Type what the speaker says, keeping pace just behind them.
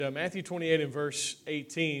Matthew 28 and verse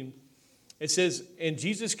 18, it says, "And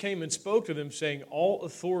Jesus came and spoke to them, saying, All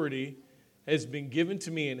authority has been given to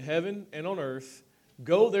me in heaven and on earth.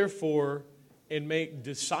 Go therefore and make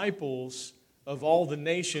disciples of all the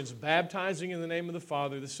nations, baptizing in the name of the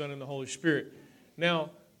Father, the Son, and the Holy Spirit." Now,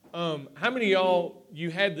 how many of y'all, you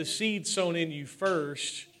had the seed sown in you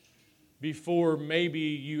first before maybe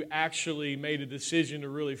you actually made a decision to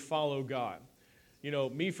really follow God? You know,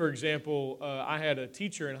 me, for example, I had a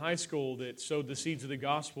teacher in high school that sowed the seeds of the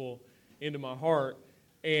gospel into my heart,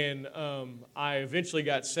 and I eventually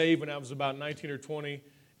got saved when I was about 19 or 20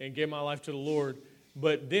 and gave my life to the Lord.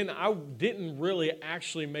 But then I didn't really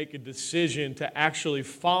actually make a decision to actually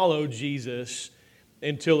follow Jesus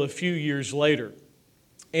until a few years later.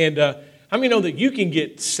 And how many know that you can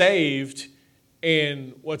get saved?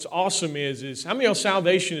 And what's awesome is how many know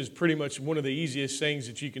salvation is pretty much one of the easiest things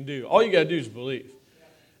that you can do. All you got to do is believe.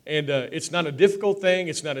 And it's not a difficult thing.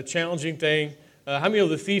 It's not a challenging thing. How many know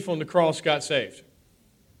the thief on the cross got saved?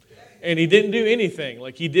 And he didn't do anything.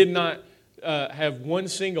 Like, he did not have one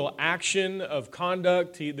single action of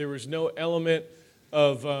conduct. There was no element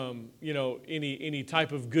of, any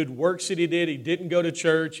type of good works that he did. He didn't go to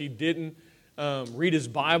church. He didn't read his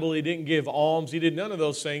Bible. He didn't give alms. He did none of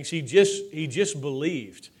those things. He just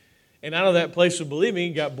believed. And out of that place of believing,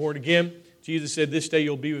 he got born again. Jesus said, "This day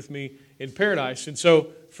you'll be with me in paradise." And so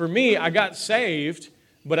for me, I got saved,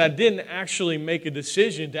 but I didn't actually make a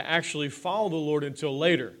decision to actually follow the Lord until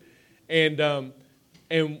later. And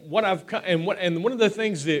one of the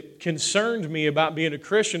things that concerned me about being a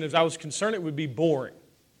Christian is I was concerned it would be boring.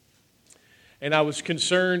 And I was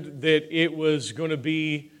concerned that it was going to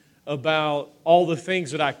be about all the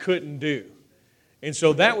things that I couldn't do. And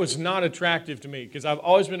so that was not attractive to me, because I've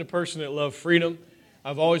always been a person that loved freedom.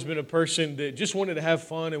 I've always been a person that just wanted to have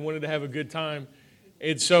fun and wanted to have a good time.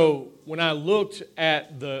 And so when I looked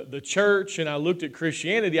at the church and I looked at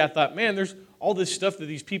Christianity, I thought, man, there's all this stuff that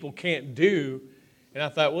these people can't do. And I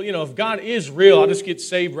thought, well, if God is real, I'll just get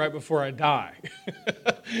saved right before I die.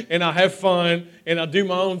 And I'll have fun and I'll do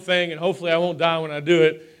my own thing, and hopefully I won't die when I do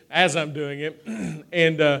it as I'm doing it.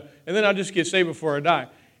 And then I'll just get saved before I die.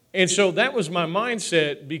 And so that was my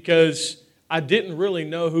mindset, because I didn't really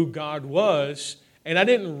know who God was, and I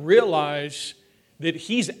didn't realize that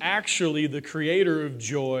He's actually the creator of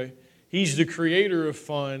joy. He's the creator of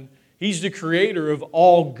fun. He's the creator of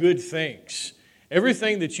all good things.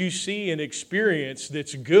 Everything that you see and experience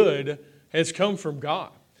that's good has come from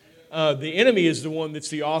God. The enemy is the one that's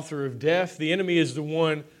the author of death. The enemy is the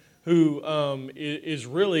one who is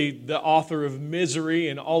really the author of misery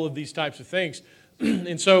and all of these types of things.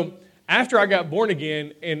 And so after I got born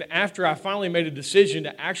again, and after I finally made a decision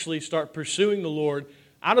to actually start pursuing the Lord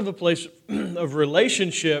out of a place of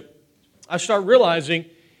relationship, I start realizing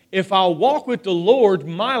if I'll walk with the Lord,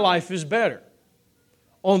 my life is better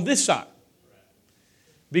on this side.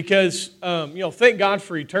 Because, thank God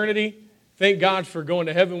for eternity. Thank God for going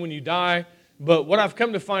to heaven when you die. But what I've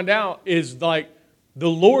come to find out is, like, the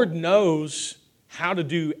Lord knows how to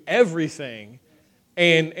do everything.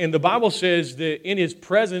 And the Bible says that in His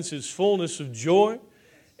presence is fullness of joy.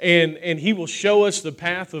 And He will show us the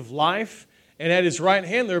path of life. And at His right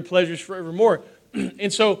hand there are pleasures forevermore.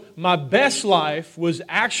 And so my best life was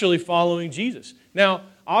actually following Jesus. Now,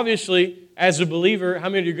 obviously, as a believer, how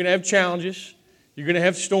many of you are going to have challenges? You're going to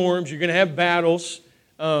have storms. You're going to have battles.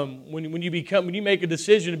 When you make a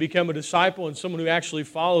decision to become a disciple and someone who actually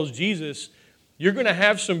follows Jesus, you're going to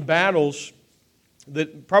have some battles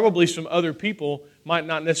that probably some other people might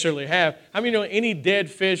not necessarily have. How many know any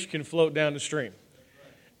dead fish can float down the stream?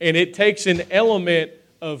 And it takes an element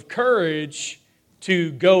of courage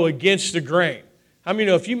to go against the grain. How many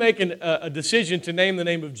know if you make a decision to name the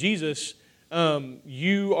name of Jesus,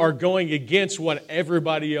 you are going against what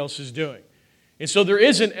everybody else is doing? And so there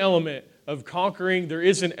is an element of conquering, there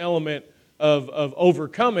is an element of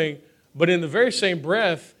overcoming, but in the very same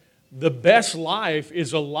breath, the best life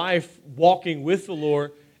is a life walking with the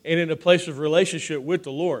Lord and in a place of relationship with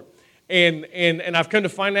the Lord. And I've come to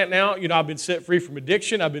find that now. I've been set free from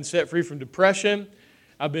addiction. I've been set free from depression.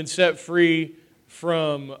 I've been set free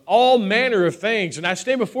from all manner of things. And I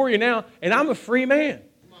stand before you now, and I'm a free man.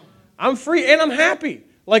 I'm free and I'm happy.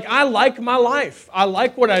 Like, I like my life. I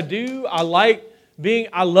like what I do. I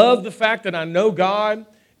love the fact that I know God,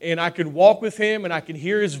 and I can walk with Him, and I can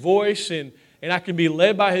hear His voice, and I can be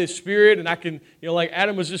led by His Spirit, and I can, like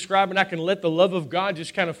Adam was describing, I can let the love of God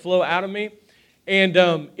just kind of flow out of me. And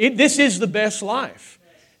this is the best life.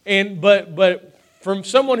 But from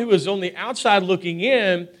someone who was on the outside looking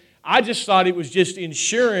in, I just thought it was just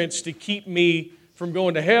insurance to keep me from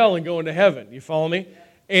going to hell and going to heaven. You follow me?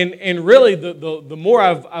 And really, the more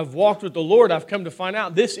I've walked with the Lord, I've come to find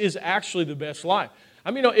out this is actually the best life.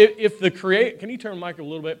 I mean, if the creator, can you turn the mic a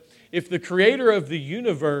little bit? If the creator of the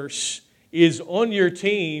universe is on your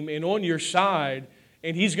team and on your side,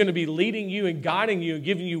 and He's going to be leading you and guiding you and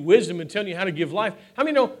giving you wisdom and telling you how to give life, how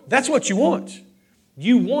many know that's what you want?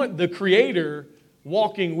 You want the Creator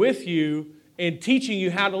walking with you and teaching you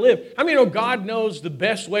how to live. How many know God knows the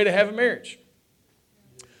best way to have a marriage?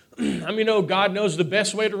 How many know God knows the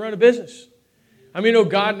best way to run a business? How many know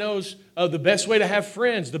God knows the best way to have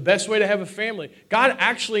friends, the best way to have a family? God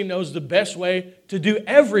actually knows the best way to do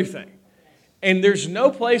everything. And there's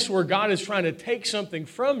no place where God is trying to take something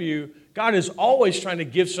from you. God is always trying to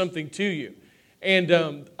give something to you. And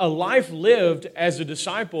a life lived as a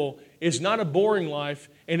disciple is not a boring life,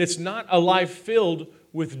 and it's not a life filled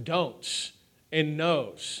with don'ts and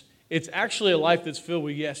no's. It's actually a life that's filled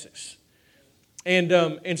with yeses.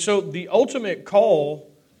 And so the ultimate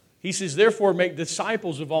call, He says, therefore make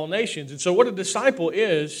disciples of all nations. And so what a disciple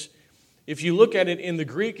is, if you look at it in the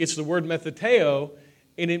Greek, it's the word metheteo,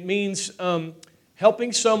 and it means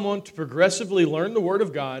helping someone to progressively learn the Word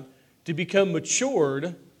of God, to become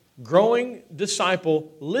matured, growing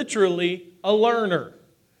disciple, literally a learner.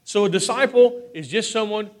 So a disciple is just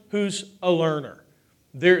someone who's a learner.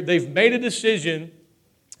 They've made a decision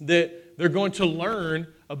that they're going to learn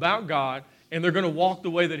about God, and they're going to walk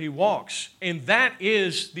the way that He walks. And that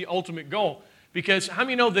is the ultimate goal. Because how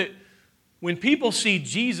many know that when people see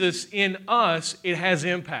Jesus in us, it has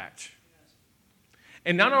impact?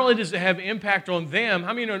 And not only does it have impact on them,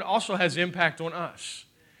 how many know it also has impact on us?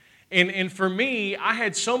 And for me, I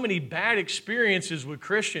had so many bad experiences with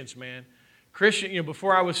Christians, man.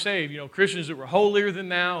 Before I was saved, Christians that were holier than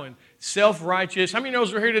thou and self-righteous. How many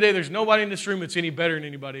knows we're here today? There's nobody in this room that's any better than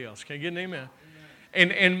anybody else. Can I get an amen?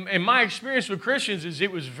 And my experience with Christians is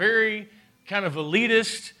it was very kind of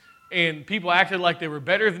elitist, and people acted like they were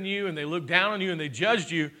better than you, and they looked down on you, and they judged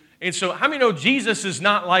you. And so how many know Jesus is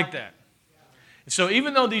not like that? So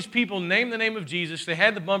even though these people named the name of Jesus, they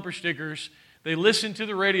had the bumper stickers, they listened to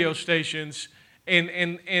the radio stations,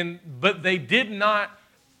 but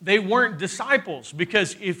they weren't disciples.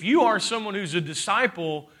 Because if you are someone who's a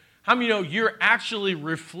disciple, how many know you're actually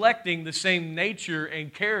reflecting the same nature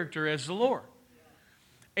and character as the Lord?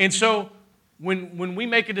 And so when we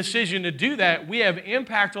make a decision to do that, we have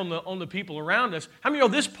impact on the people around us. How many know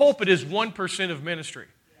this pulpit is 1% of ministry?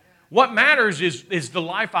 What matters is the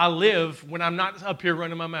life I live when I'm not up here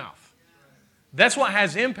running my mouth. That's what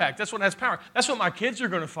has impact. That's what has power. That's what my kids are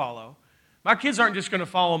going to follow. My kids aren't just going to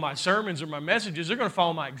follow my sermons or my messages. They're going to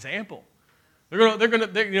follow my example. How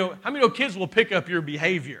many know kids will pick up your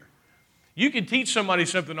behavior? You can teach somebody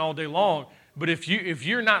something all day long, but if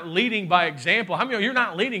you're not leading by example, how many know you're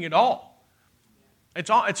not leading at all?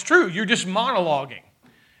 It's true. You're just monologuing.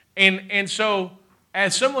 And so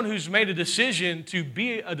as someone who's made a decision to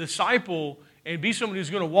be a disciple and be someone who's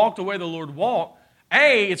going to walk the way the Lord walked,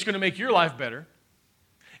 A, it's going to make your life better,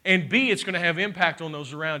 and B, it's going to have impact on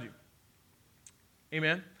those around you.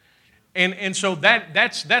 Amen? And so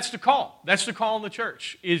that's the call. That's the call in the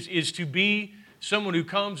church, is to be someone who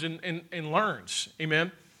comes and learns.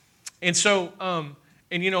 Amen? And so,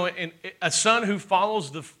 and a son who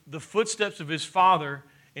follows the footsteps of his father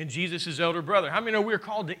and Jesus' elder brother. How many know we're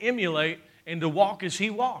called to emulate and to walk as he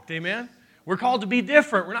walked? Amen? We're called to be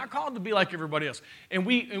different. We're not called to be like everybody else. And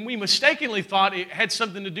we mistakenly thought it had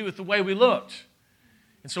something to do with the way we looked.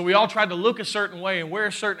 And so we all tried to look a certain way and wear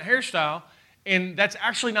a certain hairstyle, and that's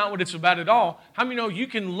actually not what it's about at all. How many know you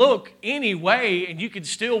can look any way and you can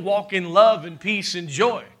still walk in love and peace and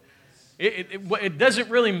joy? It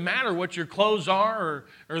doesn't really matter what your clothes are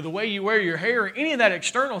or the way you wear your hair or any of that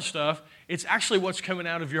external stuff. It's actually what's coming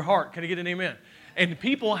out of your heart. Can I get an amen? And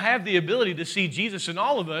people have the ability to see Jesus in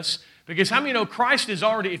all of us, because how many know Christ is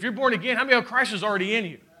already, if you're born again, how many know Christ is already in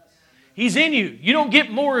you? He's in you. You don't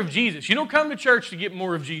get more of Jesus. You don't come to church to get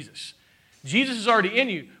more of Jesus. Jesus is already in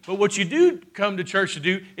you. But what you do come to church to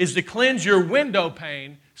do is to cleanse your window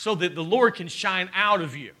pane so that the Lord can shine out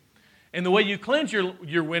of you. And the way you cleanse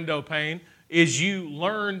your window pane is you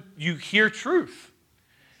hear truth.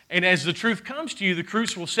 And as the truth comes to you, the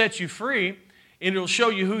truth will set you free, and it'll show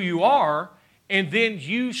you who you are, and then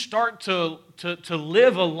you start to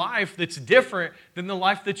live a life that's different than the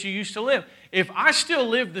life that you used to live. If I still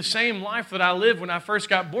lived the same life that I lived when I first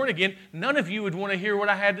got born again, none of you would want to hear what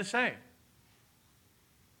I had to say.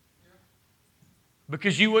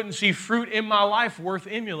 Because you wouldn't see fruit in my life worth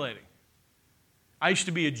emulating. I used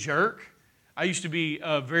to be a jerk. I used to be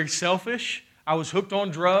very selfish. I was hooked on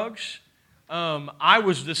drugs. I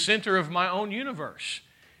was the center of my own universe.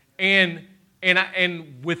 And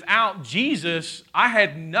And without Jesus, I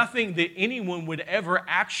had nothing that anyone would ever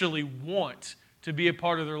actually want to be a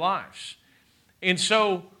part of their lives. And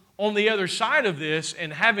so on the other side of this,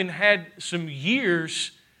 and having had some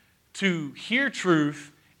years to hear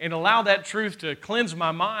truth and allow that truth to cleanse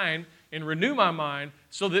my mind and renew my mind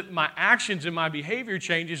so that my actions and my behavior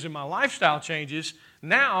changes and my lifestyle changes,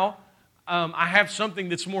 now I have something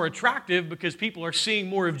that's more attractive because people are seeing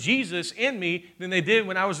more of Jesus in me than they did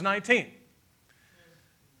when I was 19.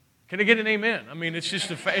 Can I get an amen? I mean, it's just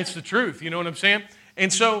it's the truth. You know what I'm saying?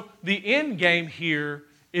 And so the end game here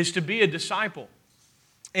is to be a disciple.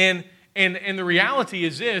 And the reality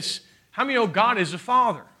is this: how many know God is a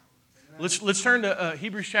father? Let's turn to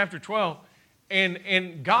Hebrews chapter 12.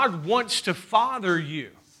 And God wants to father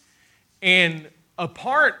you. And a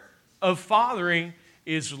part of fathering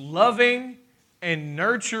is loving and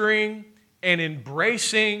nurturing and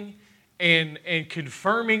embracing and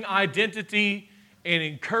confirming identity and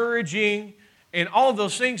encouraging and all of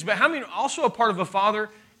those things. But how many also a part of a father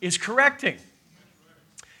is correcting?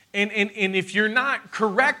 And if you're not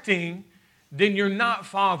correcting, then you're not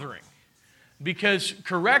fathering. Because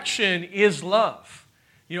correction is love.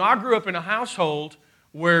 You know, I grew up in a household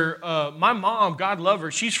where my mom, God love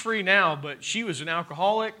her, she's free now, but she was an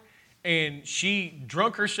alcoholic and she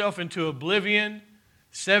drunk herself into oblivion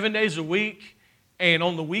 7 days a week. And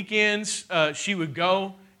on the weekends, she would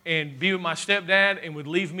go and be with my stepdad and would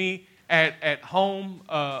leave me at home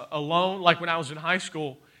alone, like when I was in high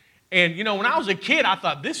school. And, you know, when I was a kid, I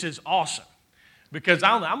thought, this is awesome. Because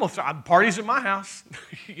I'm parties at my house.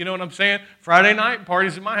 You know what I'm saying? Friday night,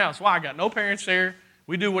 parties at my house. Why? I got no parents there.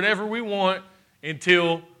 We do whatever we want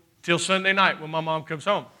until Sunday night when my mom comes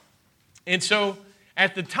home. And so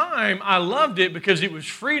at the time, I loved it because it was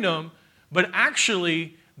freedom, but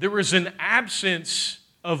actually there was an absence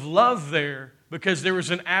of love there because there was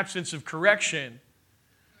an absence of correction.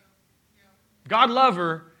 God love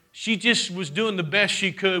her. She just was doing the best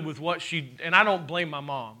she could with what and I don't blame my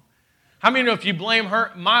mom. How many know if you blame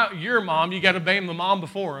your mom, you got to blame the mom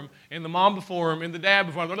before him, and the mom before him, and the dad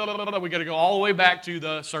before him. We got to go all the way back to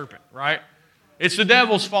the serpent, right? It's the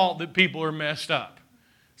devil's fault that people are messed up.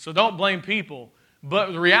 So don't blame people.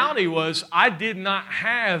 But the reality was, I did not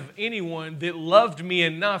have anyone that loved me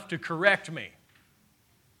enough to correct me.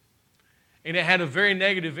 And it had a very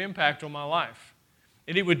negative impact on my life.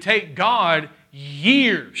 And it would take God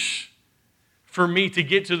years for me to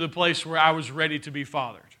get to the place where I was ready to be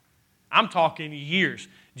fathered. I'm talking years.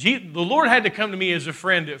 The Lord had to come to me as a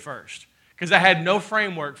friend at first because I had no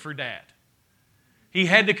framework for dad. He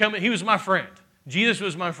had to come. He was my friend. Jesus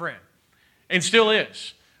was my friend and still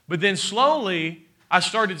is. But then slowly I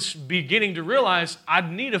started beginning to realize I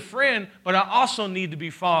need a friend, but I also need to be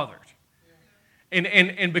fathered.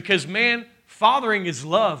 And because, man, fathering is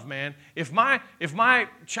love, man. If my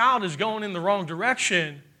child is going in the wrong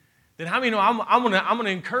direction, then how many know I'm going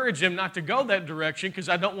to encourage them not to go that direction because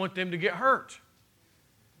I don't want them to get hurt.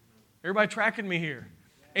 Everybody tracking me here?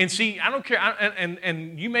 And see, I don't care.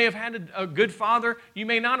 And you may have had a good father. You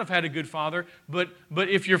may not have had a good father. But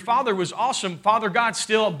if your father was awesome, Father God's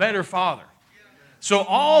still a better father. So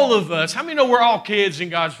all of us, how many know we're all kids in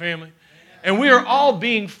God's family? And we are all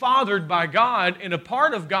being fathered by God. And a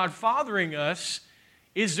part of God fathering us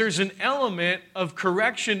is there's an element of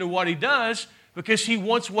correction to what He does, because He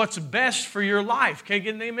wants what's best for your life. Can you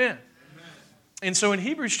get an amen? Amen? And so in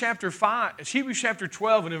Hebrews chapter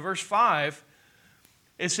 12 and in verse 5,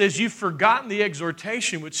 it says, "You've forgotten the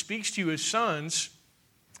exhortation which speaks to you as sons.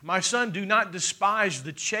 My son, do not despise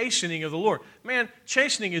the chastening of the Lord." Man,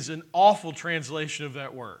 chastening is an awful translation of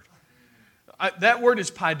that word. That word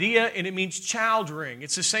is paideia, and it means child ring.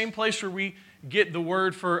 It's the same place where we get the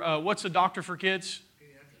word for, what's a doctor for kids?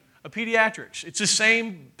 A pediatrics. It's the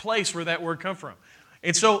same place where that word comes from.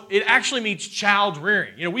 And so it actually means child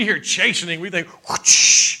rearing. You know, we hear chastening, we think,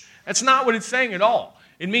 whoosh. That's not what it's saying at all.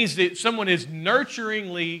 It means that someone is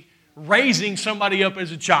nurturingly raising somebody up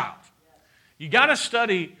as a child. You got to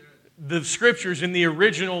study the scriptures in the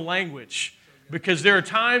original language, because there are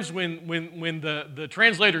times when the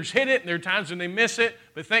translators hit it, and there are times when they miss it.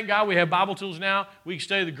 But thank God we have Bible tools now. We can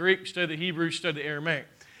study the Greek, study the Hebrew, study the Aramaic.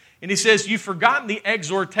 And he says, you've forgotten the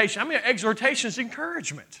exhortation. I mean, exhortation is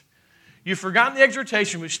encouragement. You've forgotten the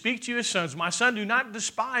exhortation which speaks to you as sons. My son, do not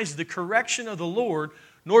despise the correction of the Lord,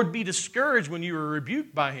 nor be discouraged when you are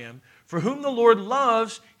rebuked by Him. For whom the Lord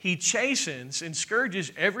loves, He chastens and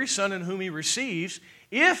scourges every son in whom He receives.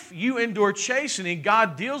 If you endure chastening,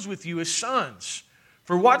 God deals with you as sons.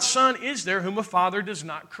 For what son is there whom a father does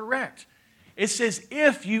not correct? It says,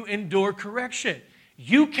 if you endure correction.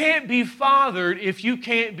 You can't be fathered if you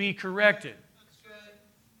can't be corrected.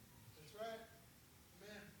 That's right.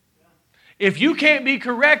 If you can't be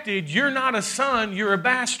corrected, you're not a son, you're a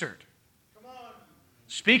bastard.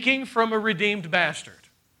 Speaking from a redeemed bastard.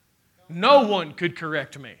 No one could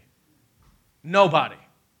correct me. Nobody.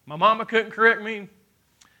 My mama couldn't correct me.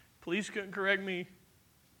 Police couldn't correct me.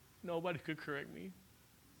 Nobody could correct me.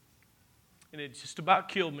 And it just about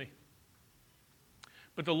killed me.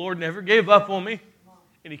 But the Lord never gave up on me.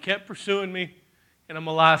 And He kept pursuing me. And I'm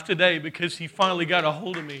alive today because He finally got a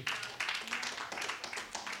hold of me.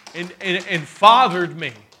 And fathered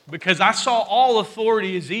me. Because I saw all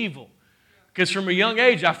authority as evil. Because from a young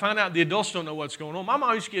age, I found out the adults don't know what's going on. My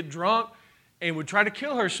mom used to get drunk and would try to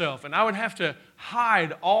kill herself. And I would have to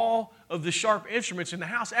hide all of the sharp instruments in the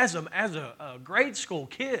house as a grade school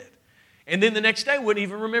kid. And then the next day, wouldn't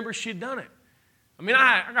even remember she'd done it. I mean,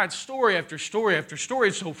 I got story after story after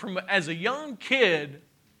story. So as a young kid,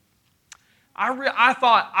 I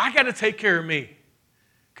thought, I got to take care of me.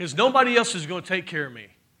 Because nobody else is going to take care of me.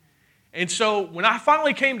 And so when I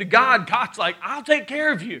finally came to God, God's like, I'll take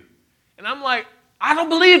care of you. And I'm like, I don't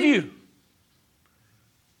believe you.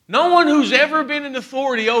 No one who's ever been in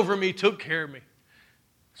authority over me took care of me.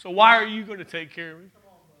 So why are you going to take care of me?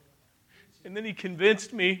 And then He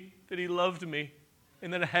convinced me that He loved me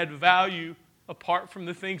and that I had value apart from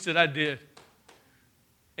the things that I did.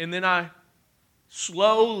 And then I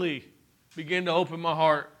slowly began to open my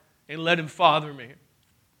heart and let Him father me.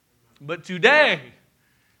 But today,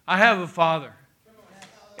 I have a Father.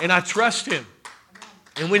 And I trust Him.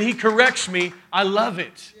 And when He corrects me, I love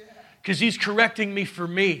it. Because He's correcting me for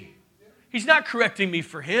me. He's not correcting me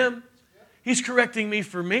for Him. He's correcting me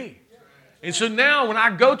for me. And so now when I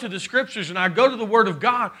go to the Scriptures and I go to the Word of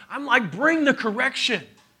God, I'm like, bring the correction.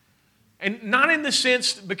 And not in the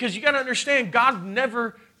sense, because you got to understand, God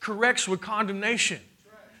never corrects with condemnation.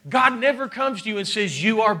 God never comes to you and says,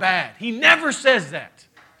 you are bad. He never says that.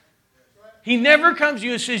 He never comes to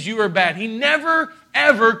you and says, you are bad. He never,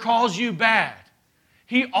 ever calls you bad.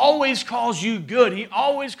 He always calls you good. He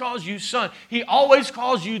always calls you son. He always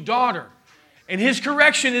calls you daughter. And His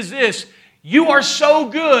correction is this: you are so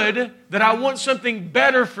good that I want something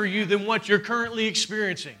better for you than what you're currently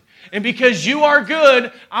experiencing. And because you are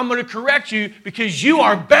good, I'm going to correct you because you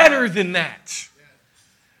are better than that.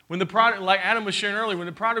 When like Adam was sharing earlier, when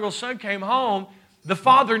the prodigal son came home, the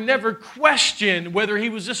father never questioned whether he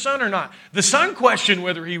was a son or not. The son questioned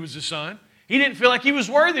whether he was a son. He didn't feel like he was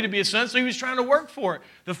worthy to be a son, so he was trying to work for it.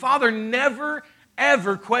 The Father never,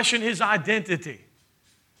 ever questioned His identity.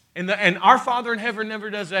 And our Father in heaven never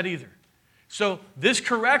does that either. So this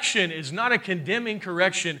correction is not a condemning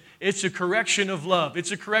correction. It's a correction of love.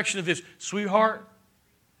 It's a correction of this. Sweetheart,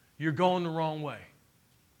 you're going the wrong way.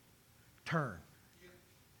 Turn.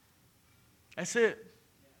 That's it.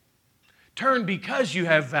 Turn because you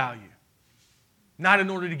have value, not in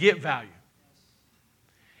order to get value.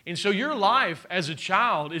 And so your life as a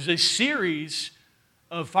child is a series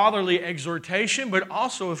of fatherly exhortation, but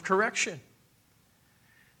also of correction.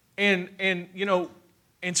 And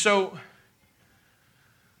so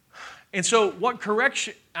what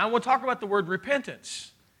correction? I want to talk about the word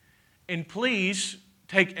repentance. And please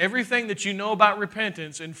take everything that you know about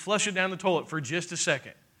repentance and flush it down the toilet for just a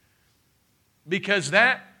second. Because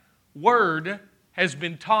that word has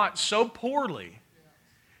been taught so poorly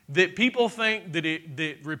that people think that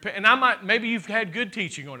and maybe you've had good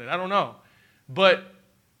teaching on it, I don't know. But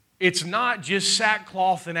it's not just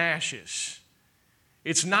sackcloth and ashes.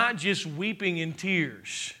 It's not just weeping in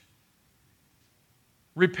tears.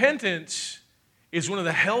 Repentance is one of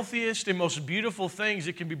the healthiest and most beautiful things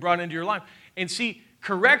that can be brought into your life. And see,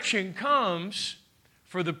 correction comes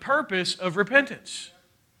for the purpose of repentance.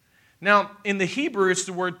 Now, in the Hebrew, it's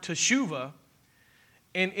the word teshuvah,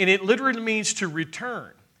 and it literally means to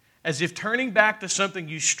return, as if turning back to something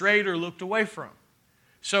you strayed or looked away from.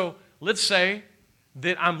 So let's say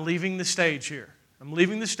that I'm leaving the stage here. I'm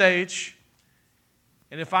leaving the stage,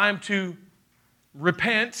 and if I'm to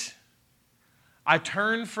repent, I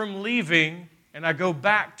turn from leaving and I go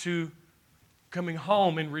back to coming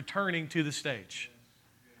home and returning to the stage.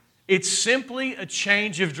 It's simply a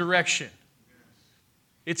change of direction.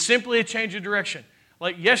 It's simply a change of direction.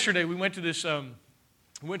 Like yesterday, we went to this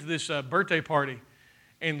birthday party,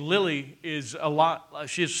 and Lily is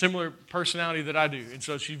she has a similar personality that I do. And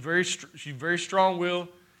so she's very strong-willed,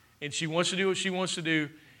 and she wants to do what she wants to do.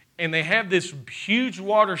 And they have this huge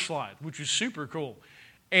water slide, which is super cool.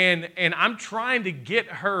 And I'm trying to get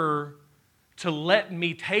her to let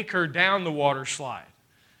me take her down the water slide.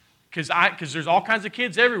 Because there's all kinds of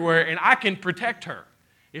kids everywhere, and I can protect her.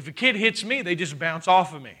 If a kid hits me, they just bounce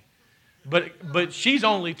off of me. But she's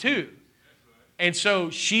only 2. And so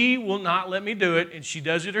she will not let me do it, and she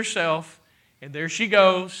does it herself. And there she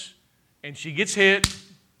goes, and she gets hit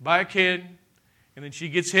by a kid, and then she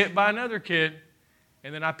gets hit by another kid,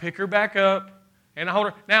 and then I pick her back up, and I hold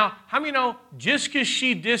her. Now, how many know, just because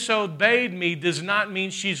she disobeyed me does not mean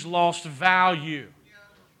she's lost value.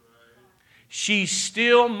 She's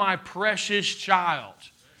still my precious child.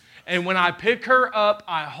 And when I pick her up,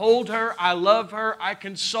 I hold her, I love her, I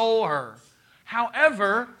console her.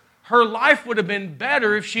 However, her life would have been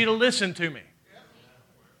better if she'd have listened to me.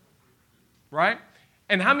 Right?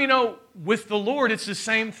 And how many know, with the Lord, it's the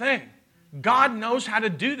same thing. God knows how to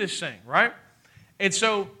do this thing, right? And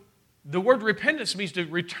so, the word repentance means to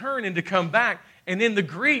return and to come back. And in the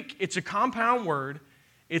Greek, it's a compound word.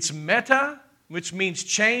 It's meta, which means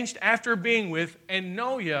changed after being with, and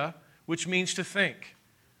noia, which means to think.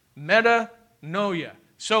 Metanoia.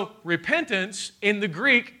 So repentance in the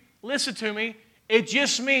Greek, listen to me, it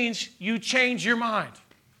just means you change your mind.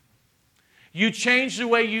 You change the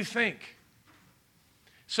way you think.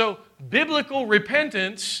 So biblical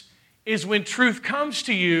repentance is when truth comes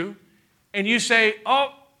to you and you say,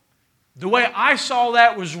 oh, the way I saw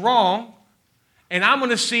that was wrong, and I'm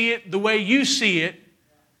going to see it the way you see it,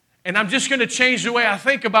 and I'm just going to change the way I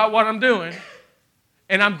think about what I'm doing,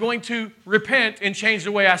 and I'm going to repent and change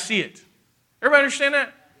the way I see it. Everybody understand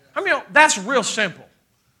that? I mean, that's real simple.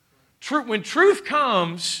 When truth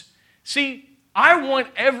comes, see, I want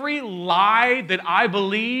every lie that I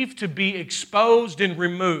believe to be exposed and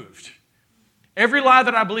removed. Every lie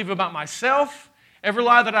that I believe about myself, every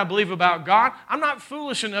lie that I believe about God. I'm not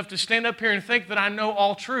foolish enough to stand up here and think that I know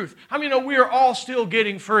all truth. How many know we are all still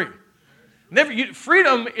getting free?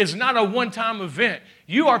 Freedom is not a one-time event.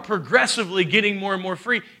 You are progressively getting more and more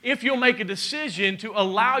free if you'll make a decision to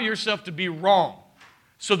allow yourself to be wrong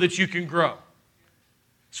so that you can grow,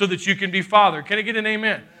 so that you can be fathered. Can I get an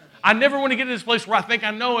amen? I never want to get to this place where I think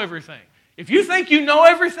I know everything. If you think you know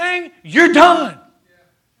everything, you're done.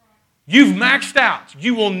 You've maxed out.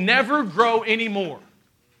 You will never grow anymore.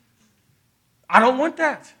 I don't want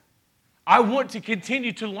that. I want to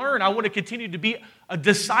continue to learn. I want to continue to be a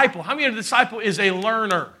disciple. How many of a disciple is a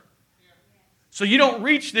learner? So you don't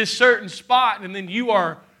reach this certain spot and then you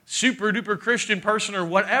are super duper Christian person or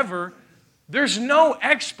whatever. There's no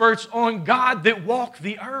experts on God that walk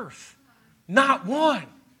the earth. Not one.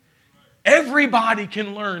 Everybody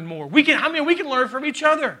can learn more. We can learn from each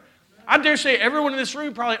other. I dare say everyone in this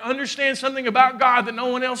room probably understands something about God that no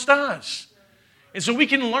one else does. And so we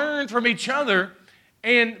can learn from each other.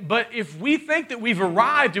 But if we think that we've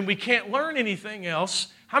arrived and we can't learn anything else,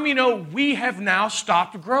 how many know we have now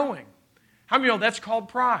stopped growing? How many know that's called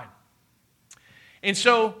pride? And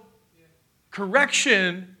so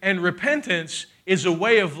correction and repentance is a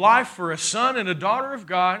way of life for a son and a daughter of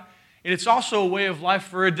God, and it's also a way of life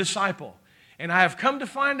for a disciple. And I have come to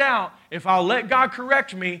find out if I'll let God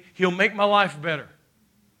correct me, He'll make my life better.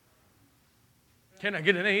 Can I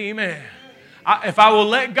get an amen? If I will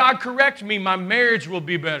let God correct me, my marriage will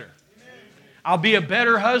be better. I'll be a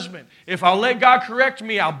better husband. If I'll let God correct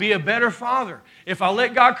me, I'll be a better father. If I'll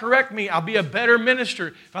let God correct me, I'll be a better minister.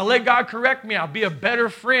 If I let God correct me, I'll be a better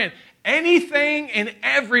friend. Anything and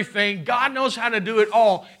everything, God knows how to do it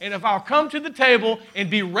all. And if I'll come to the table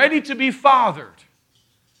and be ready to be fathered,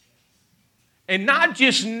 and not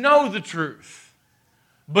just know the truth,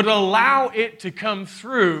 but allow it to come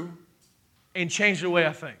through and change the way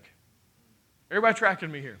I think. Everybody tracking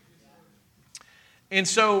me here? And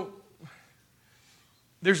so,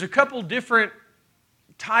 there's a couple different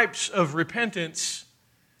types of repentance,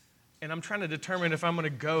 and I'm trying to determine if I'm going to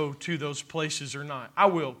go to those places or not. I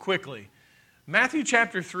will, quickly. Matthew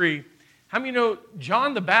chapter 3, how many know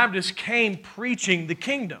John the Baptist came preaching the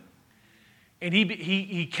kingdom? And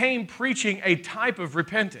he came preaching a type of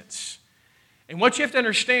repentance. And what you have to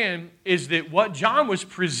understand is that what John was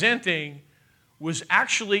presenting was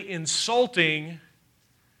actually insulting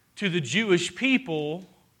to the Jewish people,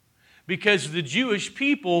 because the Jewish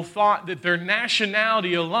people thought that their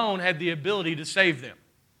nationality alone had the ability to save them.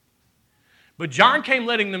 But John came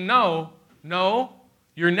letting them know, no,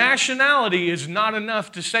 your nationality is not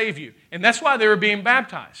enough to save you. And that's why they were being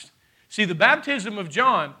baptized. See, the baptism of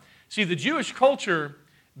John, the Jewish culture,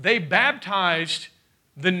 they baptized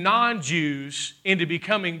the non-Jews into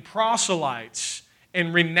becoming proselytes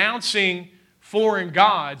and renouncing foreign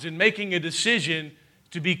gods and making a decision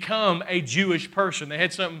to become a Jewish person. They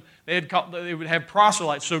had something they would have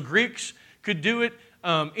proselytes. So Greeks could do it,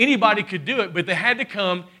 anybody could do it, but they had to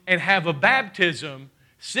come and have a baptism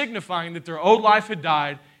signifying that their old life had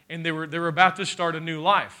died and they were about to start a new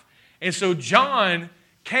life. And so John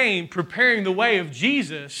came preparing the way of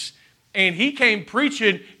Jesus, and he came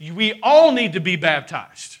preaching, we all need to be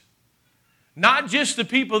baptized. Not just the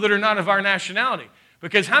people that are not of our nationality.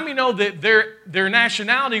 Because how many know that their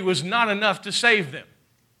nationality was not enough to save them?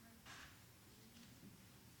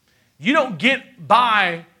 You don't get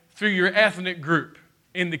by through your ethnic group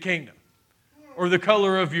in the kingdom or the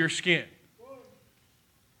color of your skin.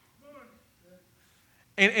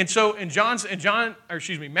 And so in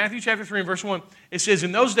Matthew chapter 3 and verse 1, it says,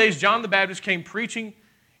 in those days John the Baptist came preaching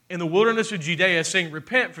in the wilderness of Judea, saying,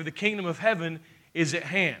 repent, for the kingdom of heaven is at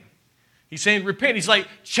hand. He's saying, repent. He's like,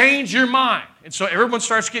 change your mind. And so everyone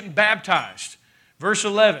starts getting baptized. Verse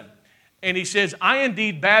 11, and he says, I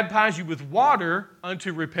indeed baptize you with water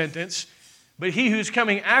unto repentance, but he who's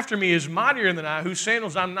coming after me is mightier than I, whose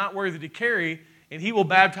sandals I'm not worthy to carry, and he will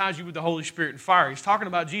baptize you with the Holy Spirit and fire. He's talking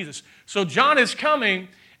about Jesus. So John is coming,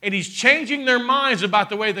 and he's changing their minds about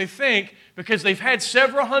the way they think because they've had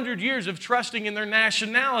several hundred years of trusting in their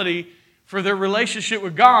nationality for their relationship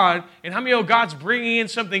with God. And how many know God's bringing in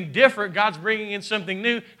something different? God's bringing in something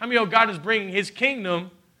new. How many know God is bringing His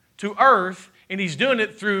kingdom to earth, and He's doing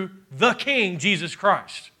it through the King, Jesus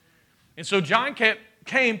Christ. And so John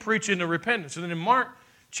came preaching the repentance. And then in Mark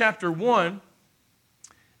chapter 1,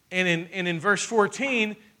 and in verse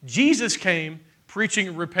 14, Jesus came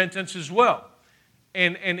preaching repentance as well.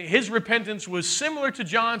 And His repentance was similar to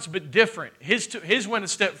John's, but different. His went a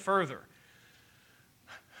step further.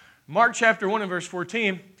 Mark chapter 1 and verse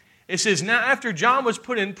 14, it says, now after John was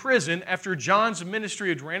put in prison, after John's ministry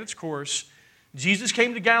had ran its course, Jesus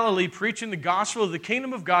came to Galilee preaching the gospel of the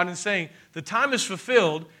kingdom of God and saying, the time is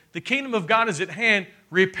fulfilled, the kingdom of God is at hand,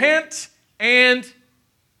 repent and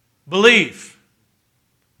believe.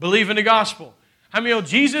 Believe in the gospel. How many know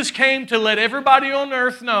Jesus came to let everybody on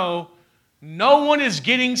earth know no one is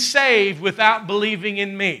getting saved without believing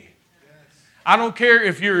in me. I don't care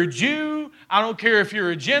if you're a Jew. I don't care if you're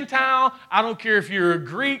a Gentile. I don't care if you're a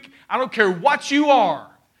Greek. I don't care what you are.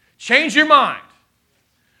 Change your mind.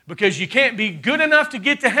 Because you can't be good enough to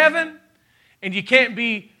get to heaven, and you can't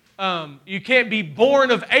be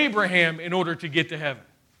born of Abraham in order to get to heaven.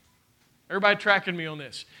 Everybody tracking me on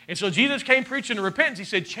this? And so Jesus came preaching to repentance. He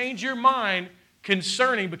said, change your mind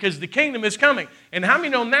concerning, because the kingdom is coming. And how many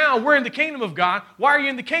know now we're in the kingdom of God? Why are you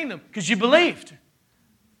in the kingdom? Because you believed.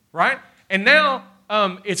 Right? And now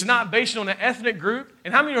it's not based on an ethnic group.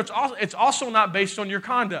 And how many know it's also not based on your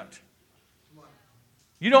conduct?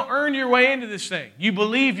 You don't earn your way into this thing. You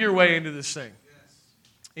believe your way into this thing.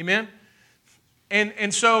 Amen?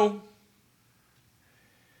 And so,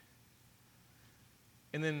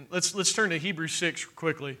 and then let's turn to Hebrews 6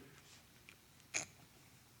 quickly.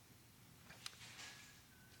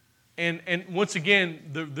 And once again,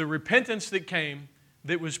 the repentance that came,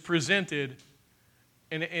 that was presented,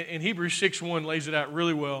 and Hebrews 6:1 lays it out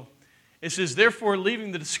really well. It says, therefore,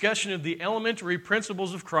 leaving the discussion of the elementary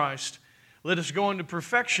principles of Christ, let us go into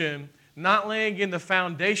perfection, not laying in the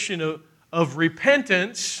foundation of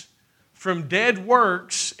repentance from dead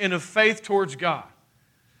works and of faith towards God.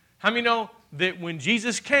 How many know that when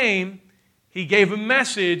Jesus came, He gave a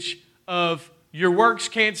message of your works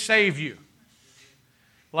can't save you?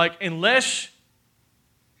 Like, unless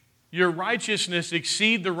your righteousness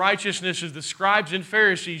exceed the righteousness of the scribes and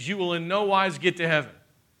Pharisees, you will in no wise get to heaven.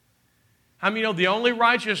 How many know the only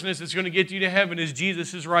righteousness that's going to get you to heaven is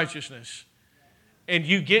Jesus' righteousness? And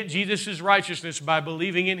you get Jesus' righteousness by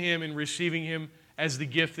believing in Him and receiving Him as the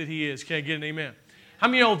gift that He is. Can I get an amen? How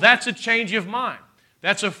many know that's a change of mind?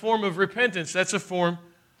 That's a form of repentance. That's a form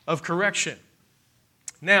of correction.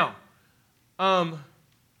 Now, and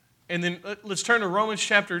then let's turn to Romans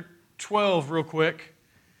chapter 12 real quick.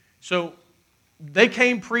 So they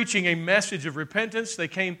came preaching a message of repentance. They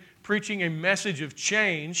came preaching a message of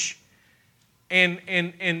change.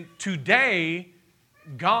 And today,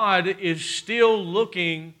 God is still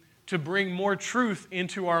looking to bring more truth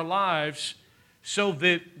into our lives so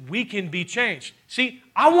that we can be changed. See,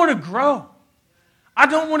 I want to grow. I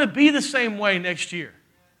don't want to be the same way next year.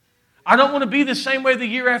 I don't want to be the same way the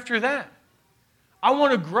year after that. I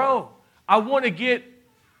want to grow. I want to get,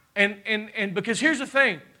 and because here's the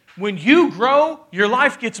thing, when you grow, your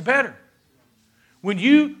life gets better. When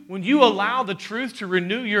you allow the truth to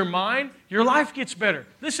renew your mind, your life gets better.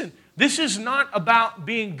 Listen, this is not about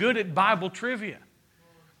being good at Bible trivia.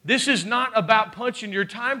 This is not about punching your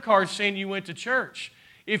time card saying you went to church.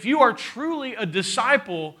 If you are truly a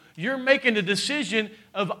disciple, you're making a decision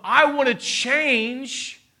of, I want to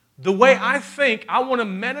change the way I think. I want to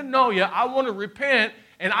metanoia. I want to repent.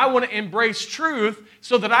 And I want to embrace truth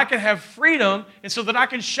so that I can have freedom and so that I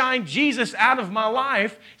can shine Jesus out of my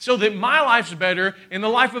life so that my life's better and the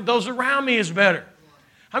life of those around me is better.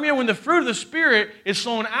 I mean, when the fruit of the Spirit is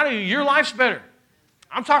flowing out of you, your life's better.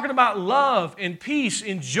 I'm talking about love and peace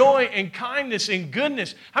and joy and kindness and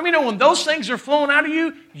goodness. How many know when those things are flowing out of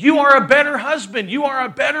you, you are a better husband, you are a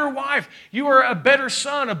better wife, you are a better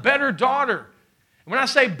son, a better daughter. And when I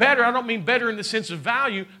say better, I don't mean better in the sense of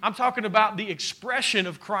value. I'm talking about the expression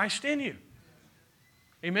of Christ in you.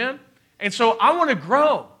 Amen? And so I want to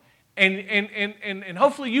grow. And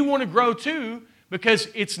hopefully you want to grow too, because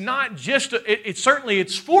it's not just,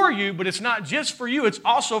 it's for you, but it's not just for you, it's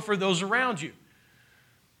also for those around you.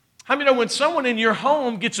 How many know when someone in your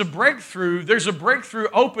home gets a breakthrough, there's a breakthrough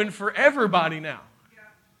open for everybody now?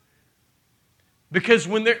 Because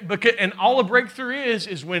and all a breakthrough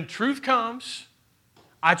is when truth comes,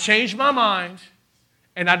 I change my mind,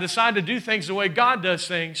 and I decide to do things the way God does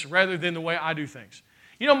things rather than the way I do things.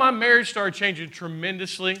 You know, my marriage started changing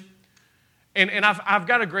tremendously, and I've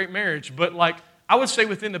got a great marriage, but like I would say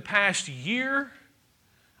within the past year,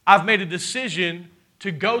 I've made a decision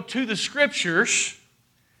to go to the Scriptures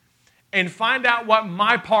and find out what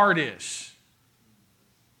my part is.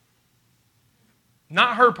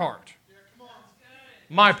 Not her part.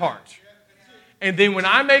 My part. And then when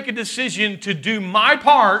I make a decision to do my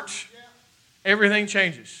part, everything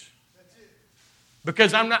changes.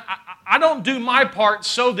 Because I don't do my part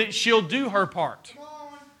so that she'll do her part.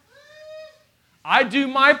 I do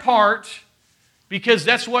my part because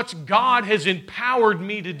that's what God has empowered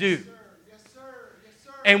me to do.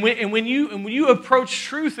 And when you approach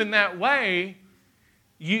truth in that way,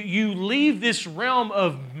 you leave this realm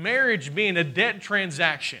of marriage being a debt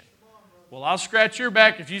transaction. Well, I'll scratch your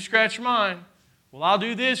back if you scratch mine. Well, I'll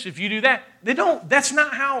do this if you do that. That's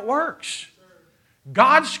not how it works.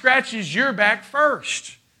 God scratches your back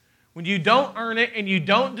first when you don't earn it and you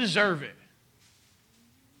don't deserve it.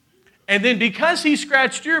 And then because He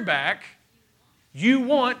scratched your back, you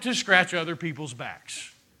want to scratch other people's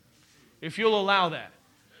backs. If you'll allow that.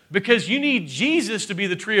 Because you need Jesus to be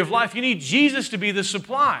the tree of life. You need Jesus to be the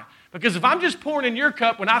supply. Because if I'm just pouring in your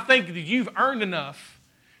cup when I think that you've earned enough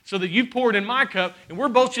so that you've poured in my cup and we're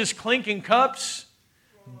both just clinking cups,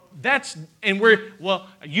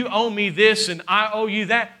 you owe me this and I owe you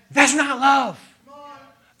that. That's not love.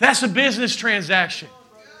 That's a business transaction.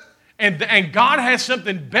 And God has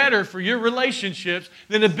something better for your relationships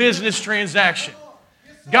than a business transaction.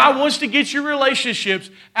 God wants to get your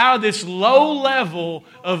relationships out of this low level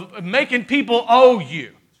of making people owe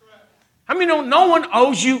you. I mean, no one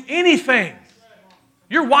owes you anything.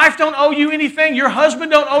 Your wife don't owe you anything. Your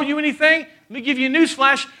husband don't owe you anything. Let me give you a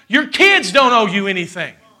newsflash. Your kids don't owe you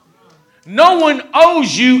anything. No one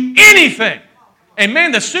owes you anything. And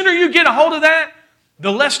man, the sooner you get a hold of that,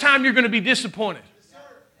 the less time you're going to be disappointed.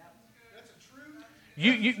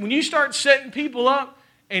 When you start setting people up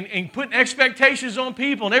and putting expectations on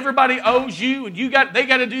people and everybody owes you and they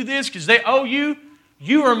got to do this because they owe you,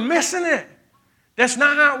 you are missing it. That's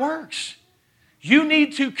not how it works. You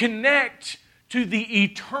need to connect to the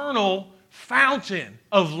eternal fountain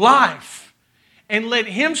of life and let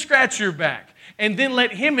Him scratch your back and then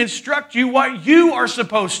let Him instruct you what you are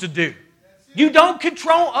supposed to do. You don't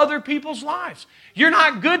control other people's lives. You're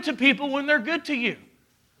not good to people when they're good to you.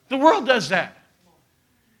 The world does that.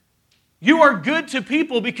 You are good to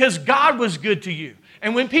people because God was good to you.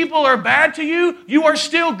 And when people are bad to you, you are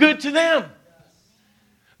still good to them.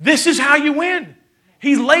 This is how you win.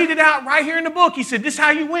 He laid it out right here in the book. He said, this is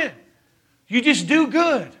how you win. You just do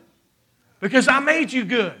good because I made you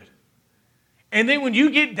good. And then when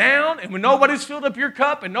you get down and when nobody's filled up your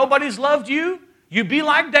cup and nobody's loved you, you be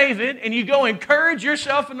like David and you go encourage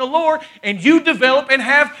yourself in the Lord and you develop and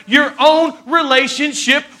have your own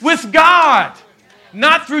relationship with God.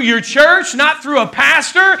 Not through your church, not through a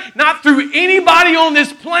pastor, not through anybody on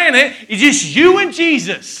this planet. It's just you and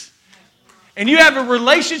Jesus. And you have a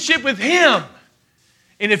relationship with Him.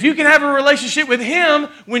 And if you can have a relationship with Him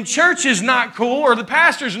when church is not cool, or the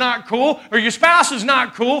pastor's not cool, or your spouse is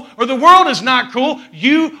not cool, or the world is not cool,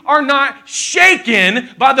 you are not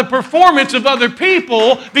shaken by the performance of other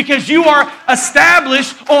people because you are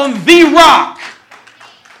established on the rock.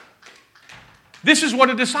 This is what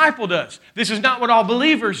a disciple does. This is not what all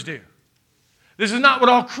believers do. This is not what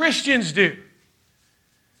all Christians do.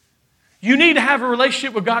 You need to have a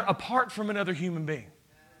relationship with God apart from another human being.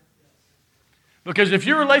 Because if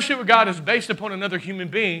your relationship with God is based upon another human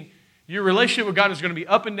being, your relationship with God is going to be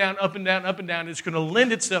up and down, up and down, up and down. It's going to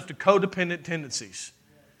lend itself to codependent tendencies.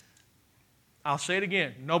 I'll say it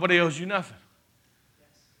again. Nobody owes you nothing.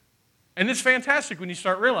 And it's fantastic when you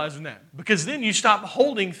start realizing that. Because then you stop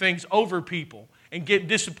holding things over people and get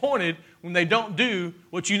disappointed when they don't do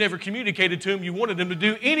what you never communicated to them you wanted them to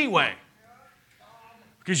do anyway.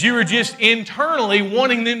 Because you were just internally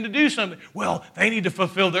wanting them to do something. Well, they need to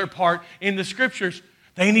fulfill their part in the Scriptures.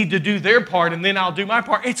 They need to do their part and then I'll do my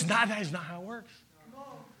part. That is not how it works.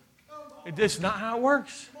 It's not how it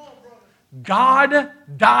works. God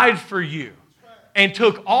died for you and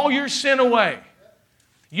took all your sin away.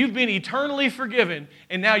 You've been eternally forgiven,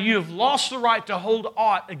 and now you have lost the right to hold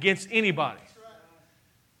aught against anybody.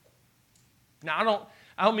 Now,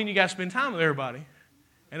 I don't mean you got to spend time with everybody,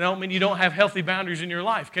 and I don't mean you don't have healthy boundaries in your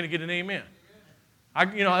life. Can I get an amen?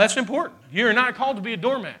 That's important. You're not called to be a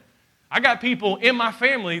doormat. I got people in my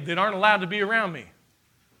family that aren't allowed to be around me.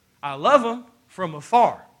 I love them from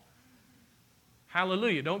afar.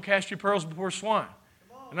 Hallelujah. Don't cast your pearls before swine.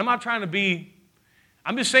 And I'm not trying to be,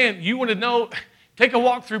 I'm just saying, you want to know, take a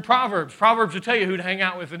walk through Proverbs. Proverbs will tell you who to hang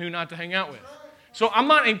out with and who not to hang out with. So I'm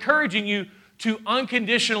not encouraging you to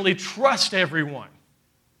unconditionally trust everyone.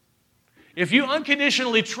 If you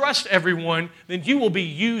unconditionally trust everyone, then you will be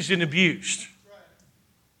used and abused.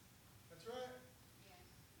 That's right.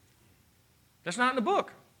 That's not in the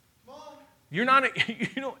book. You're not,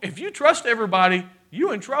 if you trust everybody,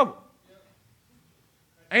 you're in trouble.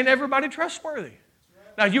 Ain't everybody trustworthy?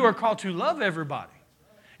 Now, you are called to love everybody.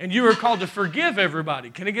 And you are called to forgive everybody.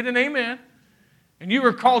 Can I get an amen? And you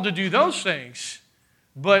are called to do those things.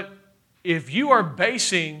 But if you are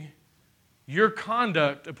basing your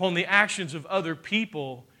conduct upon the actions of other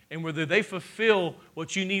people and whether they fulfill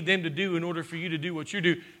what you need them to do in order for you to do what you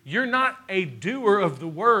do, you're not a doer of the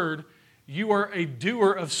word. You are a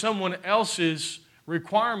doer of someone else's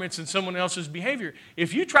requirements and someone else's behavior.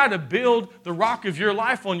 If you try to build the rock of your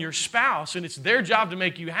life on your spouse and it's their job to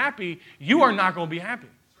make you happy, you are not going to be happy.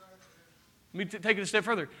 Let me take it a step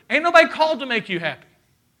further. Ain't nobody called to make you happy.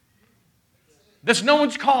 That's no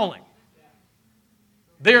one's calling.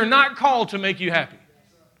 They are not called to make you happy.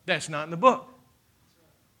 That's not in the book.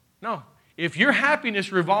 No. If your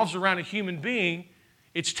happiness revolves around a human being,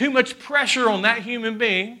 it's too much pressure on that human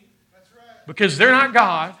being because they're not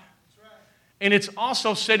God. And it's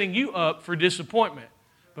also setting you up for disappointment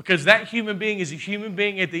because that human being is a human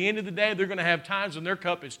being. At the end of the day, they're going to have times when their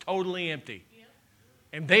cup is totally empty.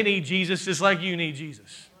 And they need Jesus just like you need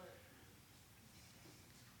Jesus.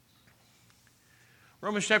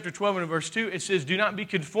 Romans chapter 12 and verse 2, it says, do not be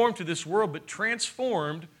conformed to this world, but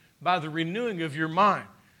transformed by the renewing of your mind.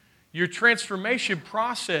 Your transformation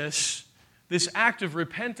process, this act of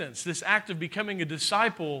repentance, this act of becoming a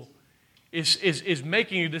disciple, is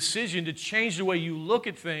making a decision to change the way you look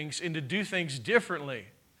at things and to do things differently.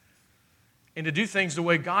 And to do things the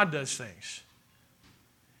way God does things.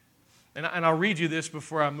 And I'll read you this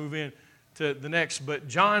before I move in to the next. But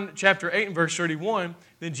John chapter 8 and verse 31,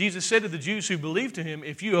 then Jesus said to the Jews who believed to him,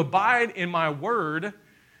 if you abide in my word,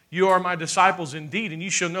 you are my disciples indeed, and you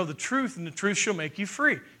shall know the truth, and the truth shall make you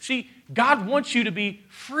free. See, God wants you to be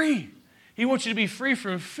free. He wants you to be free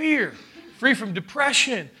from fear, free from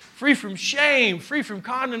depression, free from shame, free from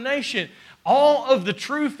condemnation. All of the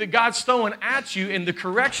truth that God's throwing at you and the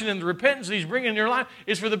correction and the repentance that He's bringing in your life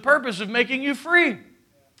is for the purpose of making you free.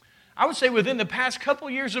 I would say within the past couple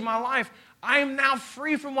years of my life, I am now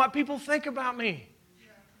free from what people think about me.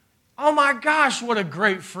 Oh my gosh, what a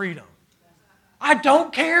great freedom. I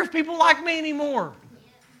don't care if people like me anymore.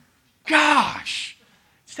 Gosh,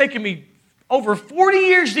 it's taken me over 40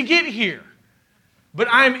 years to get here. But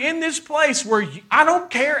I'm in this place where I don't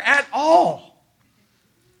care at all.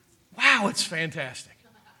 Wow, it's fantastic.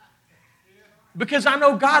 Because I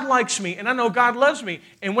know God likes me and I know God loves me.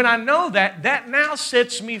 And when I know that, that now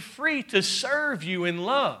sets me free to serve you in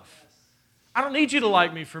love. I don't need you to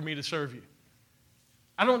like me for me to serve you.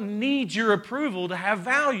 I don't need your approval to have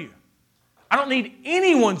value. I don't need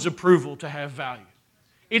anyone's approval to have value.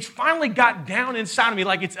 It's finally got down inside of me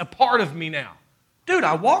like it's a part of me now. Dude,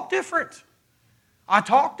 I walk different. I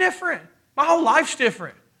talk different. My whole life's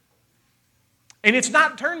different. And it's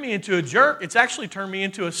not turned me into a jerk. It's actually turned me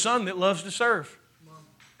into a son that loves to serve.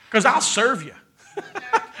 Because I'll serve you.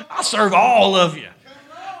 I'll serve all of you.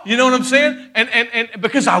 You know what I'm saying? And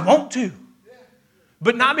because I want to.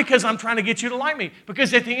 But not because I'm trying to get you to like me.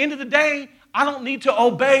 Because at the end of the day, I don't need to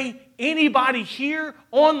obey anybody here,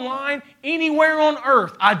 online, anywhere on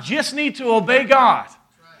earth. I just need to obey God.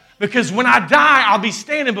 Because when I die, I'll be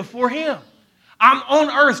standing before Him. I'm on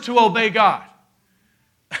earth to obey God.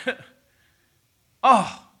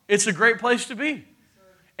 Oh, it's a great place to be.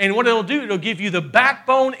 And what it'll do, it'll give you the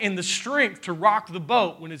backbone and the strength to rock the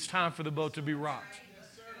boat when it's time for the boat to be rocked.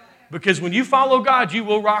 Because when you follow God, you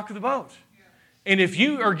will rock the boat. And if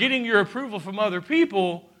you are getting your approval from other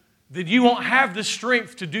people, then you won't have the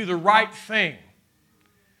strength to do the right thing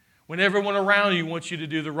when everyone around you wants you to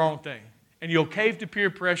do the wrong thing. And you'll cave to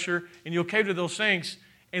peer pressure, and you'll cave to those things,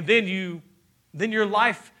 and then your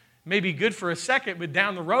life may be good for a second, but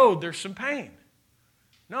down the road there's some pain.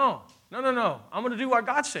 No. I'm going to do what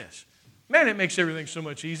God says. Man, it makes everything so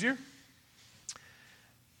much easier.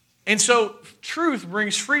 And so truth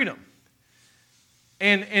brings freedom.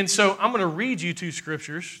 And so I'm going to read you 2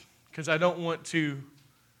 scriptures because I don't want to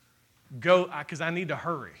go, because I need to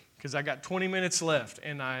hurry because I got 20 minutes left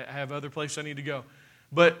and I have other places I need to go.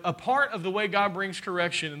 But a part of the way God brings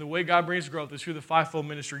correction and the way God brings growth is through the fivefold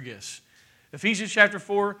ministry gifts. Ephesians chapter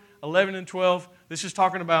 4, 11 and 12, this is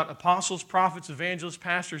talking about apostles, prophets, evangelists,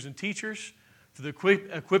 pastors, and teachers for the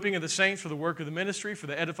equipping of the saints for the work of the ministry, for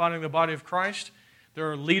the edifying of the body of Christ.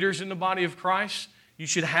 There are leaders in the body of Christ. You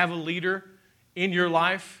should have a leader in your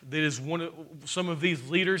life that is some of these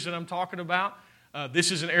leaders that I'm talking about.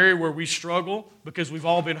 This is an area where we struggle because we've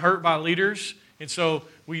all been hurt by leaders. And so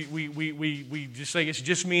we just say it's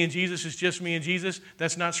just me and Jesus, it's just me and Jesus.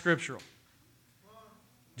 That's not scriptural.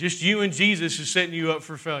 Just you and Jesus is setting you up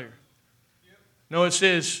for failure. No, it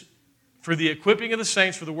says, for the equipping of the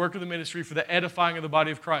saints, for the work of the ministry, for the edifying of the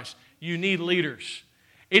body of Christ. You need leaders.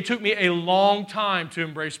 It took me a long time to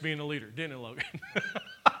embrace being a leader, didn't it, Logan?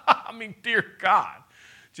 I mean, dear God.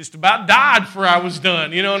 Just about died before I was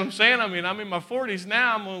done. You know what I'm saying? I mean, I'm in my 40s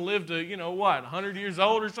now. I'm going to live to, 100 years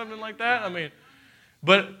old or something like that. I mean,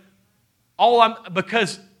 but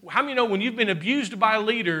because how many know when you've been abused by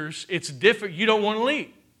leaders, it's different. You don't want to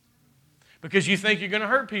lead because you think you're going to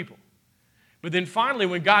hurt people. But then finally,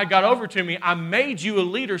 when God got over to me, I made you a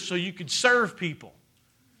leader so you could serve people,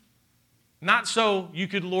 not so you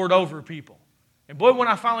could lord over people. And boy, when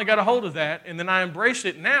I finally got a hold of that, and then I embraced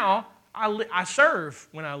it, now I serve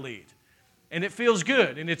when I lead. And it feels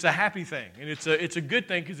good, and it's a happy thing, and it's a good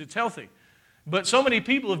thing because it's healthy. But so many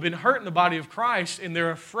people have been hurt in the body of Christ, and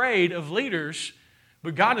they're afraid of leaders.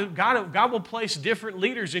 But God will place different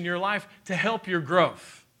leaders in your life to help your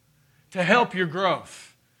growth. To help your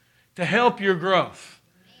growth. To help your growth.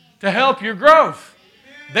 To help your growth.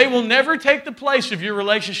 They will never take the place of your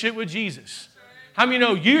relationship with Jesus. How many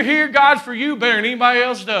know you hear God for you better than anybody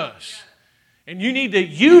else does? And you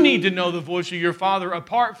need to know the voice of your Father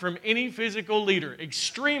apart from any physical leader.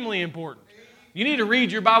 Extremely important. You need to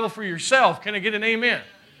read your Bible for yourself. Can I get an amen?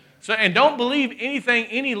 So, and don't believe anything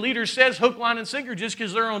any leader says hook, line, and sinker just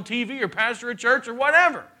because they're on TV or pastor a church or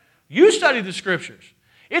whatever. You study the Scriptures.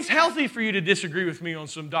 It's healthy for you to disagree with me on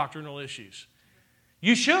some doctrinal issues.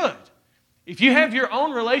 You should. If you have your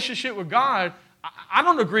own relationship with God, I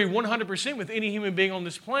don't agree 100% with any human being on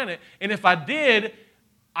this planet. And if I did,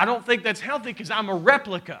 I don't think that's healthy because I'm a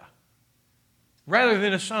replica rather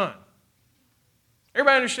than a son.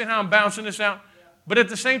 Everybody understand how I'm bouncing this out? But at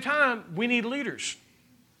the same time, we need leaders.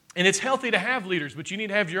 And it's healthy to have leaders, but you need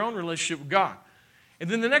to have your own relationship with God. And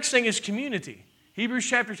then the next thing is community. Hebrews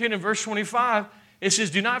chapter 10 and verse 25, it says,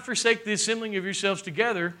 do not forsake the assembling of yourselves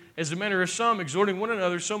together as the manner of some, exhorting one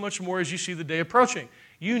another so much more as you see the day approaching.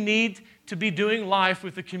 You need to be doing life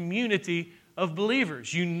with a community of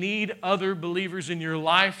believers. You need other believers in your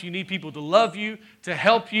life. You need people to love you, to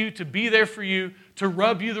help you, to be there for you, to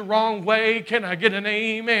rub you the wrong way. Can I get an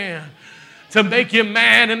amen? To make you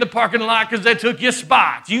mad in the parking lot because they took your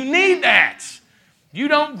spot. You need that. You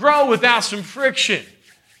don't grow without some friction.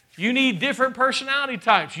 You need different personality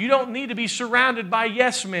types. You don't need to be surrounded by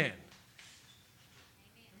yes men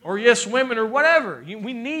or yes women or whatever.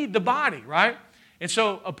 We need the body, right? And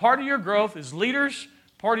so a part of your growth is leaders.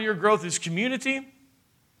 Part of your growth is community.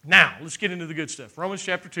 Now, let's get into the good stuff. Romans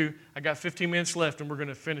chapter 2. I got 15 minutes left and we're going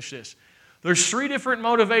to finish this. There's four different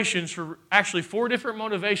motivations for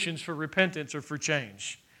repentance or for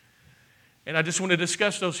change. And I just want to